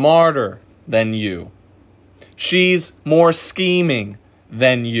smarter than you. She's more scheming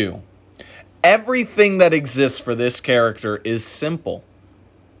than you. Everything that exists for this character is simple.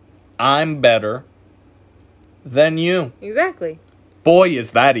 I'm better than you. Exactly. Boy,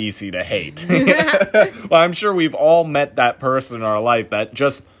 is that easy to hate. Well, I'm sure we've all met that person in our life that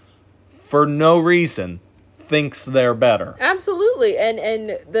just, for no reason, thinks they're better. Absolutely.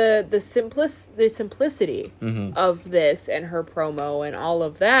 And the simplicity of this and her promo and all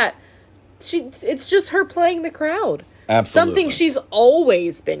of that, it's just her playing the crowd. Absolutely. Something she's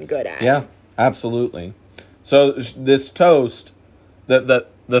always been good at. Yeah, absolutely. So this toast,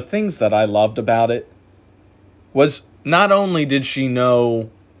 the things that I loved about it was not only did she know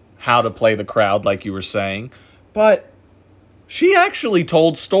how to play the crowd, like you were saying, but she actually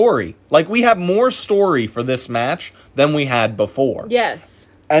told story. Like, we have more story for this match than we had before. Yes.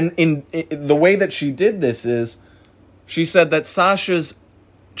 And in the way that she did this is, she said that Sasha's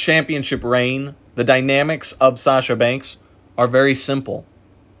championship reign, the dynamics of Sasha Banks, are very simple.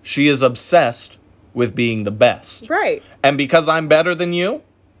 She is obsessed with being the best. Right. And because I'm better than you,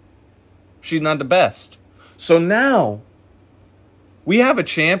 she's not the best. So now, we have a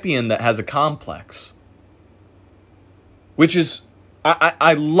champion that has a complex. Which is,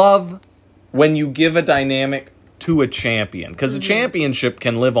 I love when you give a dynamic to a champion. Because a championship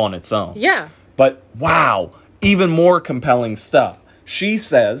can live on its own. Yeah. But, wow, even more compelling stuff. She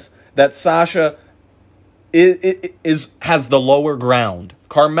says that Sasha has the lower ground.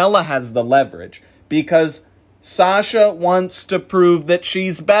 Carmella has the leverage. Because Sasha wants to prove that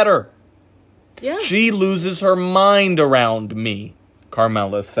she's better. Yeah. She loses her mind around me,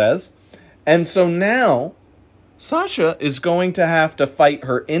 Carmella says. And so now, Sasha is going to have to fight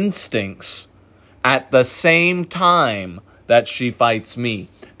her instincts at the same time that she fights me.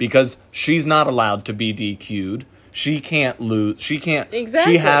 Because she's not allowed to be DQ'd. She can't lose. She can't.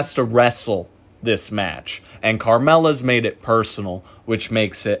 Exactly. She has to wrestle this match. And Carmella's made it personal, which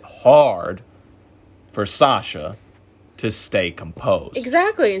makes it hard for Sasha to stay composed.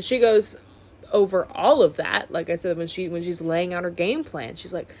 Exactly. And she goes over all of that, like I said, when she's laying out her game plan,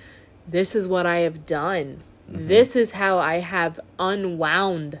 she's like, this is what I have done. This is how I have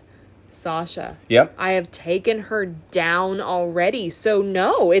unwound Sasha. Yep. I have taken her down already. So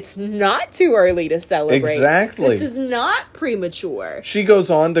no, it's not too early to celebrate. Exactly. This is not premature. She goes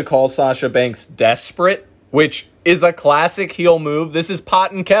on to call Sasha Banks desperate, which is a classic heel move. This is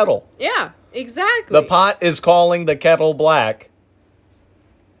pot and kettle. Yeah, exactly. The pot is calling the kettle black.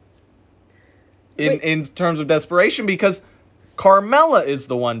 In terms of desperation, because Carmella is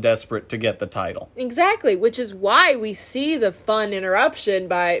the one desperate to get the title. Exactly, which is why we see the fun interruption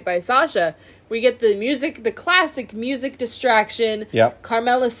by Sasha. We get the music, the classic music distraction. Yep.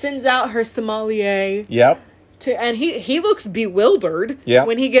 Carmella sends out her sommelier. Yep. And he looks bewildered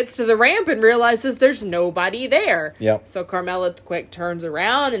when he gets to the ramp and realizes there's nobody there. Yep. So Carmella quick turns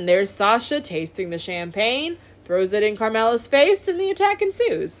around, and there's Sasha tasting the champagne, throws it in Carmella's face, and the attack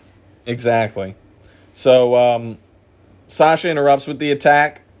ensues. Exactly. So, Sasha interrupts with the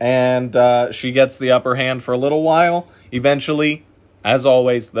attack, and she gets the upper hand for a little while. Eventually, as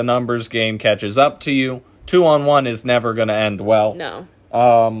always, the numbers game catches up to you. 2-on-1 is never going to end well. No.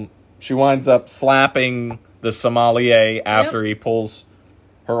 She winds up slapping the sommelier after he pulls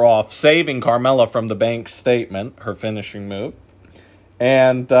her off, saving Carmella from the bank statement, her finishing move.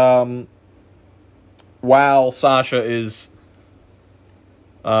 And while Sasha is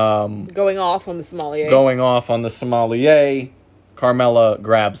going off on the sommelier. Carmella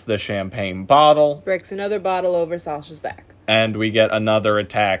grabs the champagne bottle. Breaks another bottle over Sasha's back. And we get another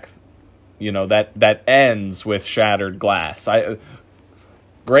attack that ends with shattered glass.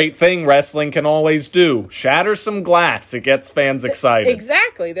 Great thing wrestling can always do. Shatter some glass. It gets fans excited.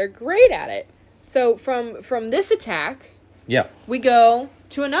 Exactly. They're great at it. So from this attack, we go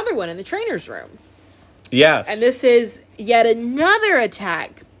to another one in the trainer's room. Yes. And this is yet another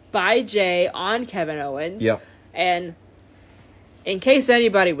attack by Jay on Kevin Owens. Yep. And in case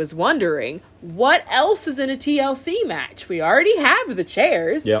anybody was wondering, what else is in a TLC match? We already have the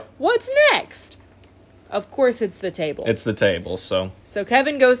chairs. Yep. What's next? Of course, it's the table. It's the table, so. So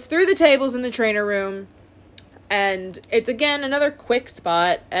Kevin goes through the tables in the trainer room, and it's, again, another quick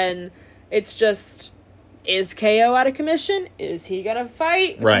spot, and it's just, is KO out of commission? Is he going to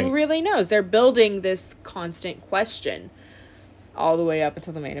fight? Right. Who really knows? They're building this constant question all the way up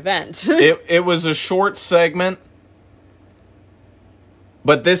until the main event. It was a short segment,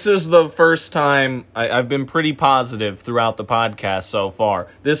 but this is the first time I've been pretty positive throughout the podcast so far.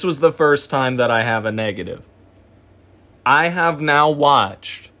 This was the first time that I have a negative. I have now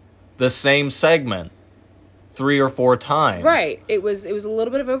watched the same segment 3 or 4 times. Right. It was a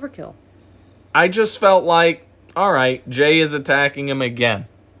little bit of overkill. I just felt like, all right, Jay is attacking him again.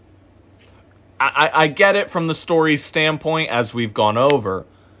 I get it from the story standpoint as we've gone over,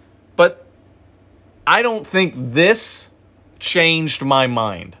 but I don't think this changed my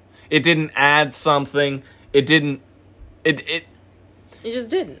mind. It didn't add something. It just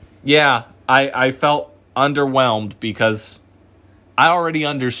didn't. Yeah, I felt underwhelmed because I already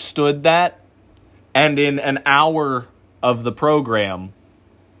understood that, and in an hour of the program,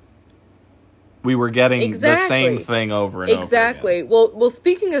 we were getting the same thing over and over again. Exactly. Well,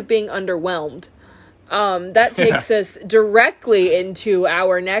 speaking of being underwhelmed, that takes us directly into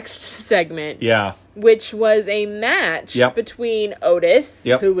our next segment. Yeah. Which was a match between Otis,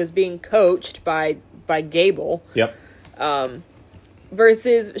 who was being coached by Gable,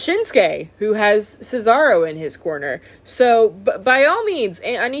 versus Shinsuke, who has Cesaro in his corner. So, by all means,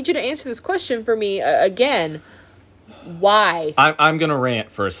 I need you to answer this question for me again. Why? I'm going to rant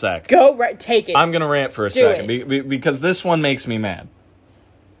for a sec. Go, right, take it. I'm going to rant for a second because this one makes me mad.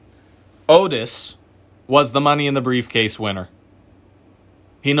 Otis was the Money in the Briefcase winner.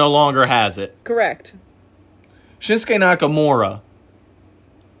 He no longer has it. Correct. Shinsuke Nakamura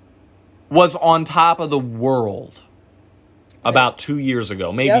was on top of the world about 2 years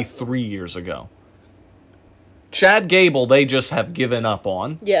ago, maybe 3 years ago. Chad Gable, they just have given up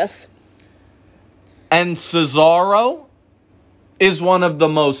on. Yes. And Cesaro is one of the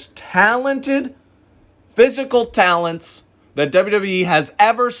most talented physical talents that WWE has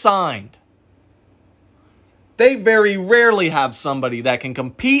ever signed. They very rarely have somebody that can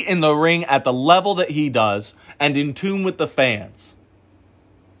compete in the ring at the level that he does and in tune with the fans.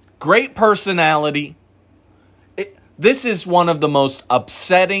 Great personality. This is one of the most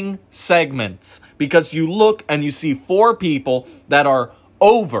upsetting segments because you look and you see 4 people that are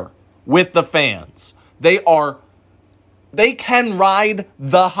over with the fans. They can ride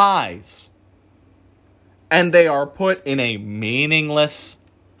the highs. And they are put in a meaningless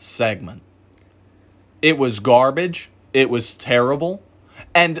segment. It was garbage. It was terrible.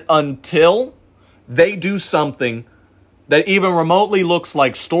 And until they do something that even remotely looks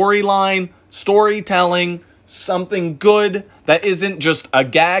like storytelling, something good that isn't just a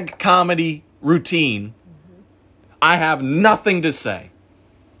gag comedy routine, I have nothing to say.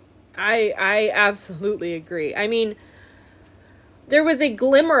 I absolutely agree. I mean, there was a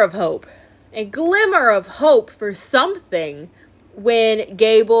glimmer of hope for something when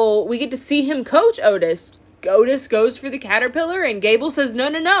Gable, we get to see him coach Otis. Otis goes for the Caterpillar and Gable says, no,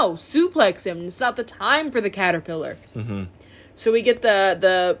 suplex him. It's not the time for the Caterpillar. Mm-hmm. So we get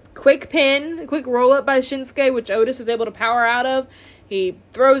the quick pin, quick roll up by Shinsuke, which Otis is able to power out of. He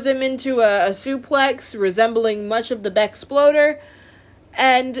throws him into a suplex resembling much of the Bexploder,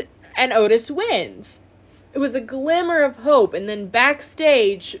 and Otis wins. It was a glimmer of hope, and then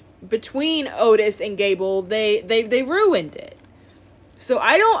backstage between Otis and Gable, they ruined it. So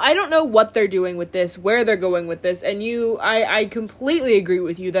I don't know what they're doing with this, where they're going with this, and I completely agree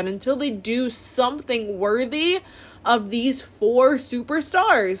with you that until they do something worthy of these 4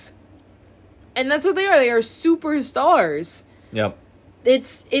 superstars, and that's what they are superstars. Yep.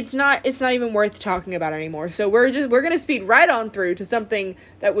 It's not even worth talking about anymore. So we're gonna speed right on through to something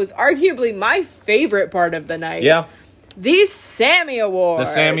that was arguably my favorite part of the night. Yeah. These Sammy Awards.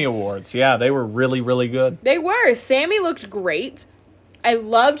 The Sammy Awards. Yeah, they were really, really good. They were. Sammy looked great. I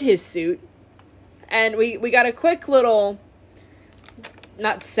loved his suit. And we got a quick little,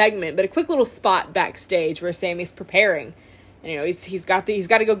 not segment, but a quick little spot backstage where Sammy's preparing. And he's got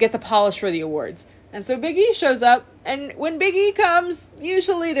to go get the polish for the awards. And so Big E shows up, and when Big E comes,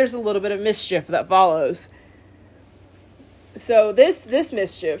 usually there's a little bit of mischief that follows. So this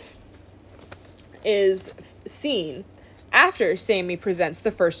mischief is seen after Sammy presents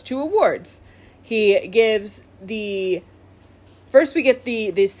the first 2 awards. He gives first we get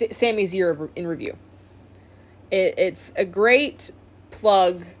the Sammy's Year in Review. It's a great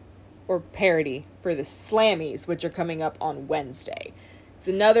plug or parody for the Slammies, which are coming up on Wednesday. It's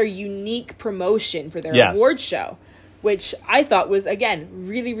another unique promotion for their award show, which I thought was, again,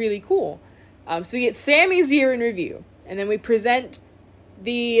 really, really cool. So we get Sammy's Year in Review, and then we present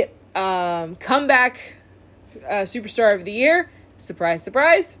the comeback Superstar of the Year. Surprise,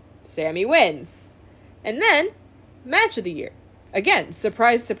 surprise, Sammy wins. And then, Match of the Year. Again,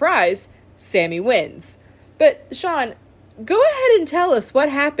 surprise, surprise, Sammy wins. But, Sean, go ahead and tell us what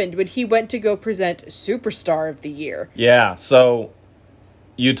happened when he went to go present Superstar of the Year. Yeah, so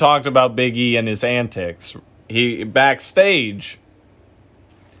you talked about Big E and his antics. He, backstage,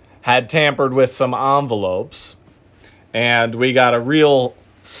 had tampered with some envelopes, and we got a real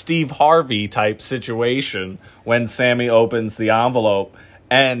Steve Harvey type situation when Sammy opens the envelope,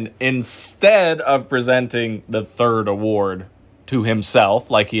 and instead of presenting the 3rd award to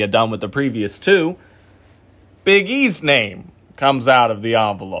himself, like he had done with the previous 2, Big E's name comes out of the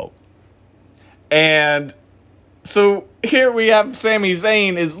envelope. And so here we have Sami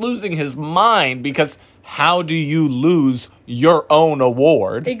Zayn is losing his mind, because how do you lose your own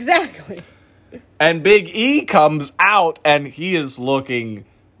award? Exactly. And Big E comes out, and he is looking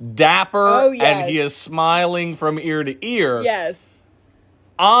dapper, and he is smiling from ear to ear. Yes.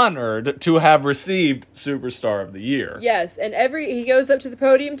 Honored to have received Superstar of the Year. Yes, and he goes up to the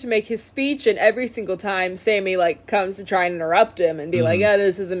podium to make his speech, and every single time Sammy comes to try and interrupt him and be like, "Yeah,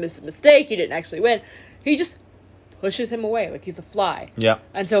 this is a mistake. You didn't actually win." He just pushes him away like he's a fly. Yeah.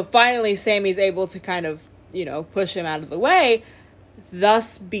 Until finally Sammy's able to kind of, push him out of the way,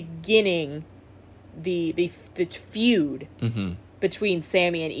 thus beginning the feud between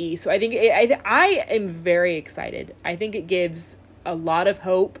Sammy and E. So I think I am very excited. I think it gives a lot of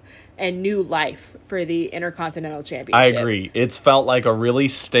hope and new life for the Intercontinental Championship. I agree. It's felt like a really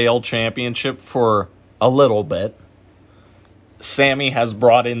stale championship for a little bit. Sammy has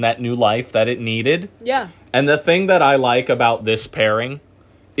brought in that new life that it needed. Yeah. And the thing that I like about this pairing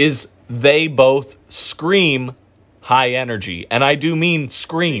is they both scream high energy. And I do mean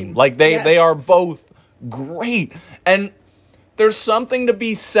scream. Like, they are both great. And there's something to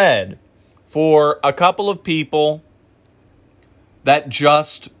be said for a couple of people that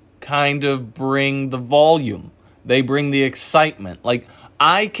just kind of bring the volume. They bring the excitement. Like,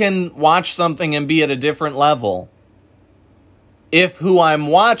 I can watch something and be at a different level if who I'm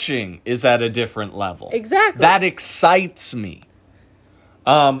watching is at a different level. Exactly. That excites me.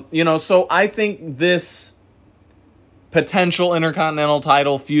 So I think this potential Intercontinental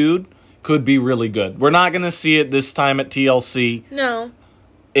title feud could be really good. We're not going to see it this time at TLC. No.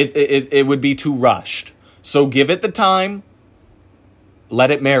 It would be too rushed. So give it the time.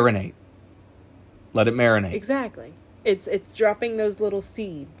 Let it marinate. Let it marinate. Exactly. It's dropping those little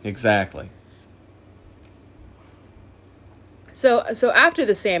seeds. Exactly. So after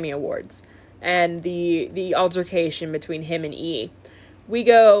the Sammy Awards and the altercation between him and E, we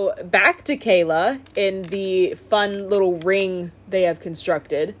go back to Kayla in the fun little ring they have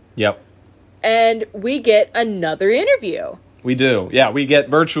constructed. Yep. And we get another interview. We do. Yeah, we get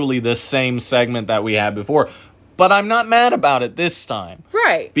virtually the same segment that we had before. But I'm not mad about it this time.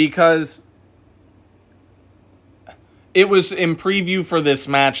 Right. Because it was in preview for this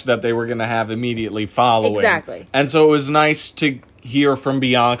match that they were going to have immediately following. Exactly. And so it was nice to hear from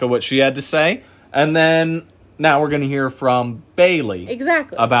Bianca what she had to say. And then now we're going to hear from Bayley.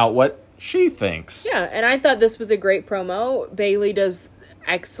 Exactly. About what she thinks. Yeah, and I thought this was a great promo. Bayley does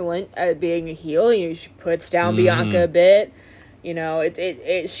excellent at being a heel. She puts down Bianca a bit.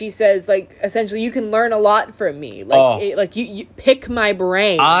 She says, essentially, you can learn a lot from me. You pick my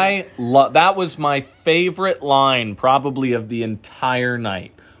brain. That was my favorite line, probably of the entire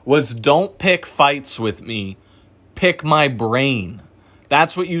night, was don't pick fights with me, pick my brain.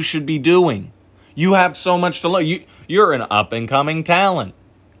 That's what you should be doing. You have so much to learn. You're an up-and-coming talent.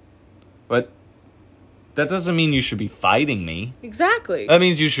 But that doesn't mean you should be fighting me. Exactly. That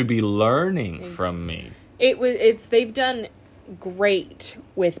means you should be learning from me. They've done great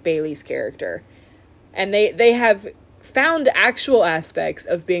with Bayley's character, and they have found actual aspects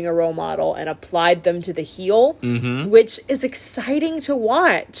of being a role model and applied them to the heel, which is exciting to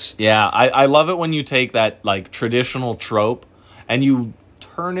watch. Yeah, I love it when you take that traditional trope and you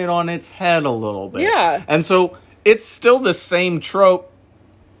turn it on its head a little bit. Yeah. And so it's still the same trope,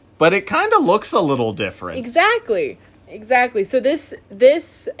 but it kind of looks a little different. Exactly. So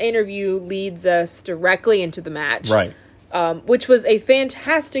this interview leads us directly into the match. Right. Which was a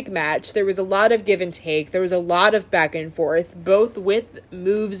fantastic match. There was a lot of give and take. There was a lot of back and forth, both with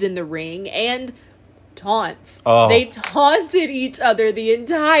moves in the ring and taunts. Oh. They taunted each other the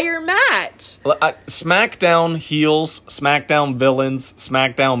entire match. SmackDown heels, SmackDown villains,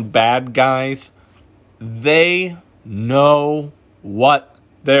 SmackDown bad guys, they know what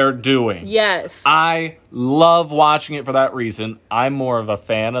they're doing. Yes. I love watching it for that reason. I'm more of a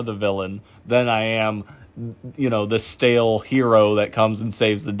fan of the villain than I am, the stale hero that comes and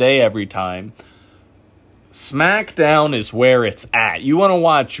saves the day every time. SmackDown is where it's at. You want to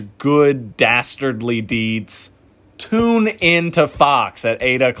watch good dastardly deeds? Tune into Fox at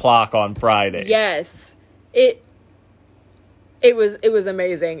 8 o'clock on Friday. Yes. It was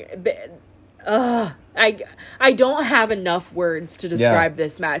amazing. I don't have enough words to describe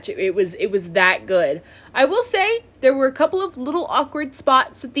this match. It was that good. I will say there were a couple of little awkward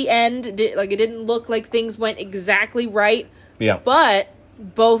spots at the end. It didn't look like things went exactly right. Yeah. But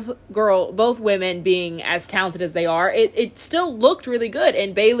both women being as talented as they are, it still looked really good.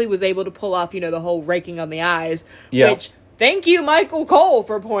 And Bayley was able to pull off, the whole raking on the eyes, which thank you, Michael Cole,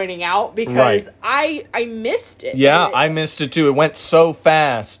 for pointing out, because I missed it. Yeah, I missed it too. It went so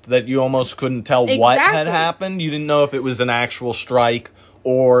fast that you almost couldn't tell what had happened. You didn't know if it was an actual strike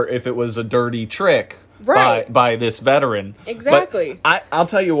or if it was a dirty trick by this veteran. Exactly. But I'll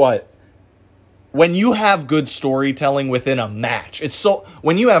tell you what. When you have good storytelling within a match,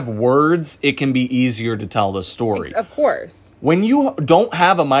 when you have words, it can be easier to tell the story. Of course. When you don't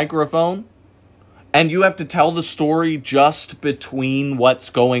have a microphone and you have to tell the story just between what's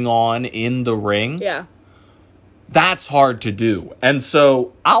going on in the ring, that's hard to do. And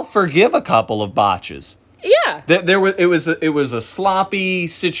so I'll forgive a couple of botches. Yeah. It was a sloppy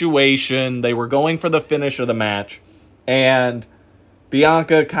situation. They were going for the finish of the match, and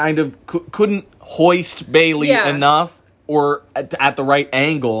Bianca kind of couldn't hoist Bayley enough or at the right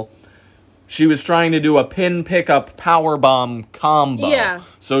angle. She was trying to do a pin pickup powerbomb combo. Yeah.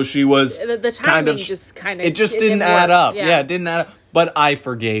 So she was the timing just it just didn't add up. Yeah, it didn't add up. But I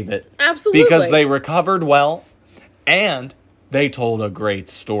forgave it. Absolutely. Because they recovered well and they told a great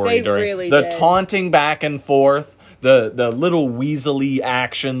story. They really the did. Taunting back and forth. The little weaselly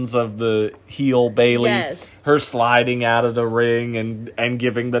actions of the heel Bayley, her sliding out of the ring and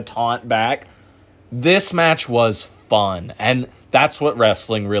giving the taunt back. This match was fun, and that's what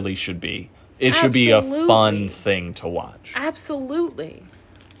wrestling really should be. It should be a fun thing to watch. Absolutely.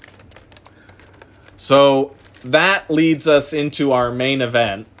 So that leads us into our main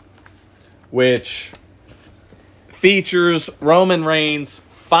event, which features Roman Reigns'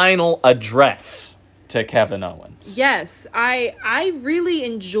 final address to Kevin Owens. Yes, I really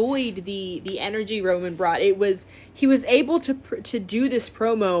enjoyed the energy Roman brought. He was able to do this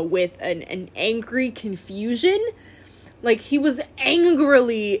promo with an angry confusion. Like, he was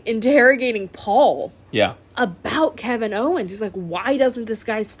angrily interrogating Paul. Yeah. About Kevin Owens. He's like, why doesn't this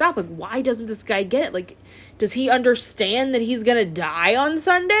guy stop? Like, why doesn't this guy get it? Like, does he understand that he's gonna die on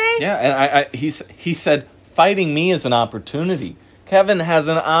Sunday? Yeah, and he said, fighting me is an opportunity. Kevin has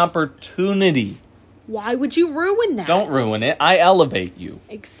an opportunity. Why would you ruin that? Don't ruin it. I elevate you.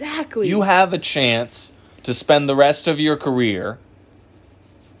 Exactly. You have a chance to spend the rest of your career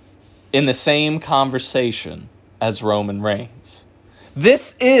in the same conversation as Roman Reigns.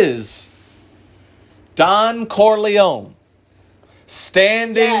 This is Don Corleone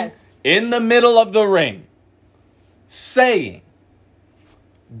standing in the middle of the ring saying,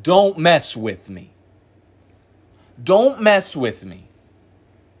 "Don't mess with me. Don't mess with me."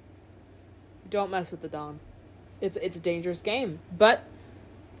 Don't mess with the Don. It's a dangerous game. But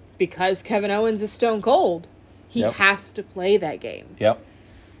because Kevin Owens is stone cold, he has to play that game. Yep.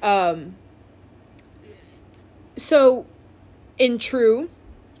 So, in true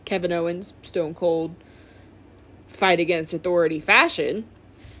Kevin Owens, stone cold, fight against authority fashion,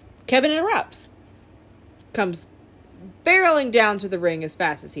 Kevin interrupts. Comes barreling down to the ring as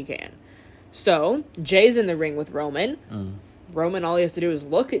fast as he can. So, Jay's in the ring with Roman. Roman, all he has to do is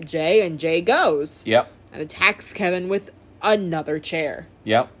look at Jay, and Jay goes. Yep. And attacks Kevin with another chair.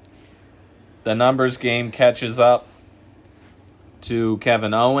 Yep. The numbers game catches up to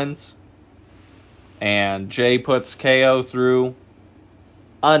Kevin Owens, and Jay puts KO through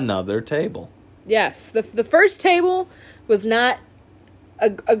another table. Yes. The first table was not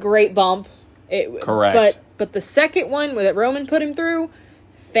a great bump. Correct. But the second one that Roman put him through,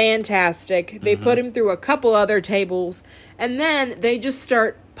 fantastic. They put him through a couple other tables, and then they just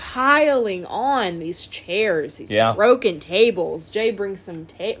start piling on these chairs, these Yeah. broken tables. Jay brings some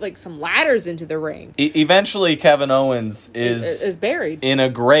some ladders into the ring. Eventually, Kevin Owens Is buried in a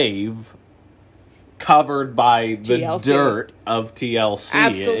grave covered by the TLC. dirt of TLC.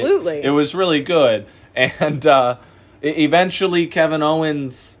 Absolutely. It was really good. And eventually, Kevin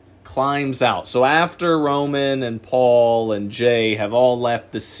Owens climbs out. So after Roman and Paul and Jay have all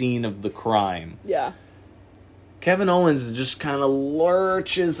left the scene of the crime, Yeah. Kevin Owens just kind of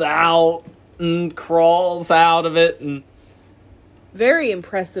lurches out and crawls out of it and Very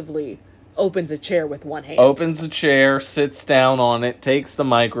impressively opens a chair with one hand. opens a chair, sits down on it, takes the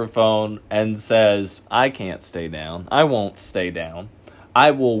microphone, and says, I can't stay down. I won't stay down.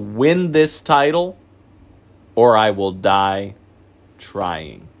 I will win this title, or I will die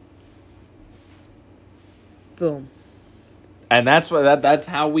trying. Boom. And that's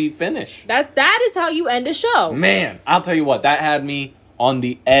how we finish. That is how you end a show. Man, I'll tell you what, that had me on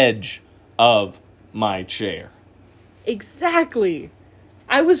the edge of my chair. Exactly.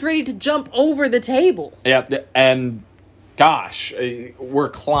 I was ready to jump over the table. Yep, and gosh, we're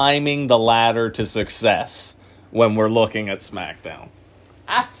climbing the ladder to success when we're looking at Smackdown.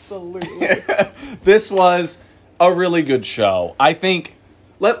 Absolutely. This was a really good show. I think,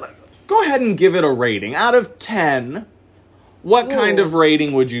 go ahead and give it a rating. Out of 10, what kind Ooh. of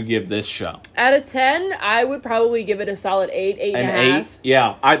rating would you give this show? Out of 10, I would probably give it a solid 8, 8 and a An 8? half.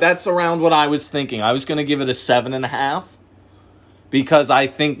 Yeah, that's around what I was thinking. I was going to give it a 7.5 because I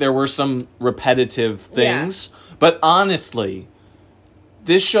think there were some repetitive things. Yeah. But honestly,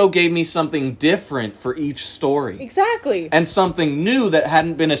 this show gave me something different for each story. Exactly. And something new that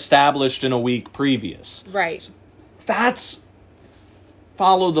hadn't been established in a week previous. Right.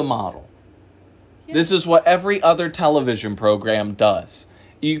 Follow the model. Yeah. This is what every other television program does.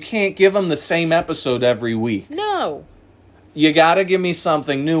 You can't give them the same episode every week. No. You gotta give me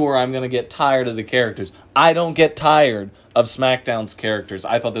something new or I'm gonna get tired of the characters. I don't get tired of SmackDown's characters.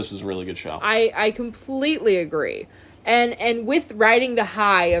 I thought this was a really good show. I completely agree. And with riding the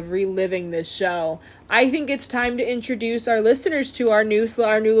high of reliving this show, I think it's time to introduce our listeners to our new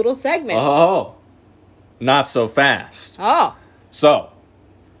little segment. Oh, not so fast. Oh. So,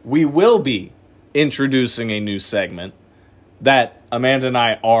 we will be introducing a new segment that Amanda and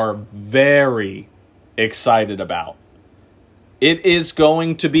I are very excited about. It is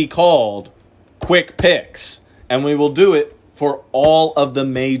going to be called Quick Picks, and we will do it for all of the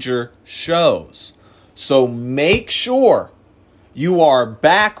major shows. So make sure you are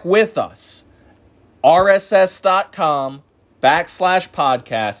back with us.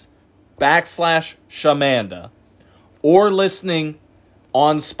 rss.com/podcast/Shamanda or listening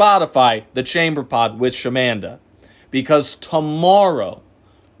on Spotify, The Chamber Pod with Shamanda. Because tomorrow,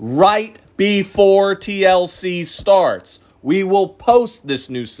 right before TLC starts, we will post this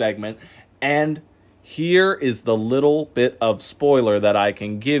new segment. And here is the little bit of spoiler that I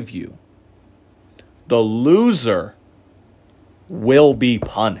can give you. The loser will be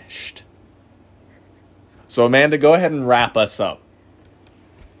punished. So, Amanda, go ahead and wrap us up.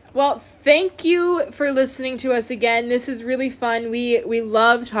 Well, thank you for listening to us again. This is really fun. We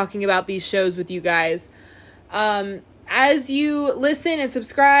love talking about these shows with you guys. As you listen and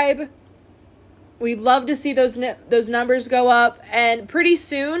subscribe, we'd love to see those numbers go up. And pretty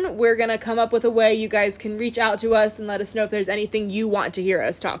soon, we're going to come up with a way you guys can reach out to us and let us know if there's anything you want to hear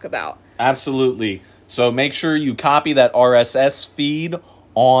us talk about. Absolutely. So make sure you copy that RSS feed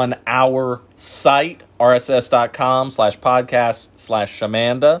on our site,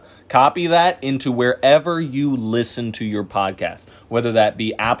 rss.com/podcast/Shamanda. Copy that into wherever you listen to your podcast, whether that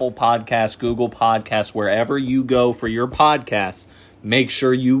be Apple Podcasts, Google Podcasts, wherever you go for your podcasts. Make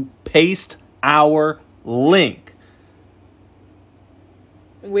sure you paste our link.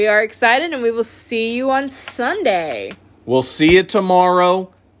 We are excited, and we will see you on Sunday. We'll see you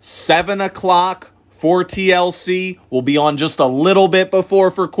tomorrow, 7 o'clock for TLC. We'll be on just a little bit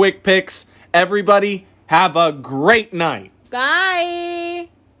before for Quick Picks. Everybody, have a great night. Bye.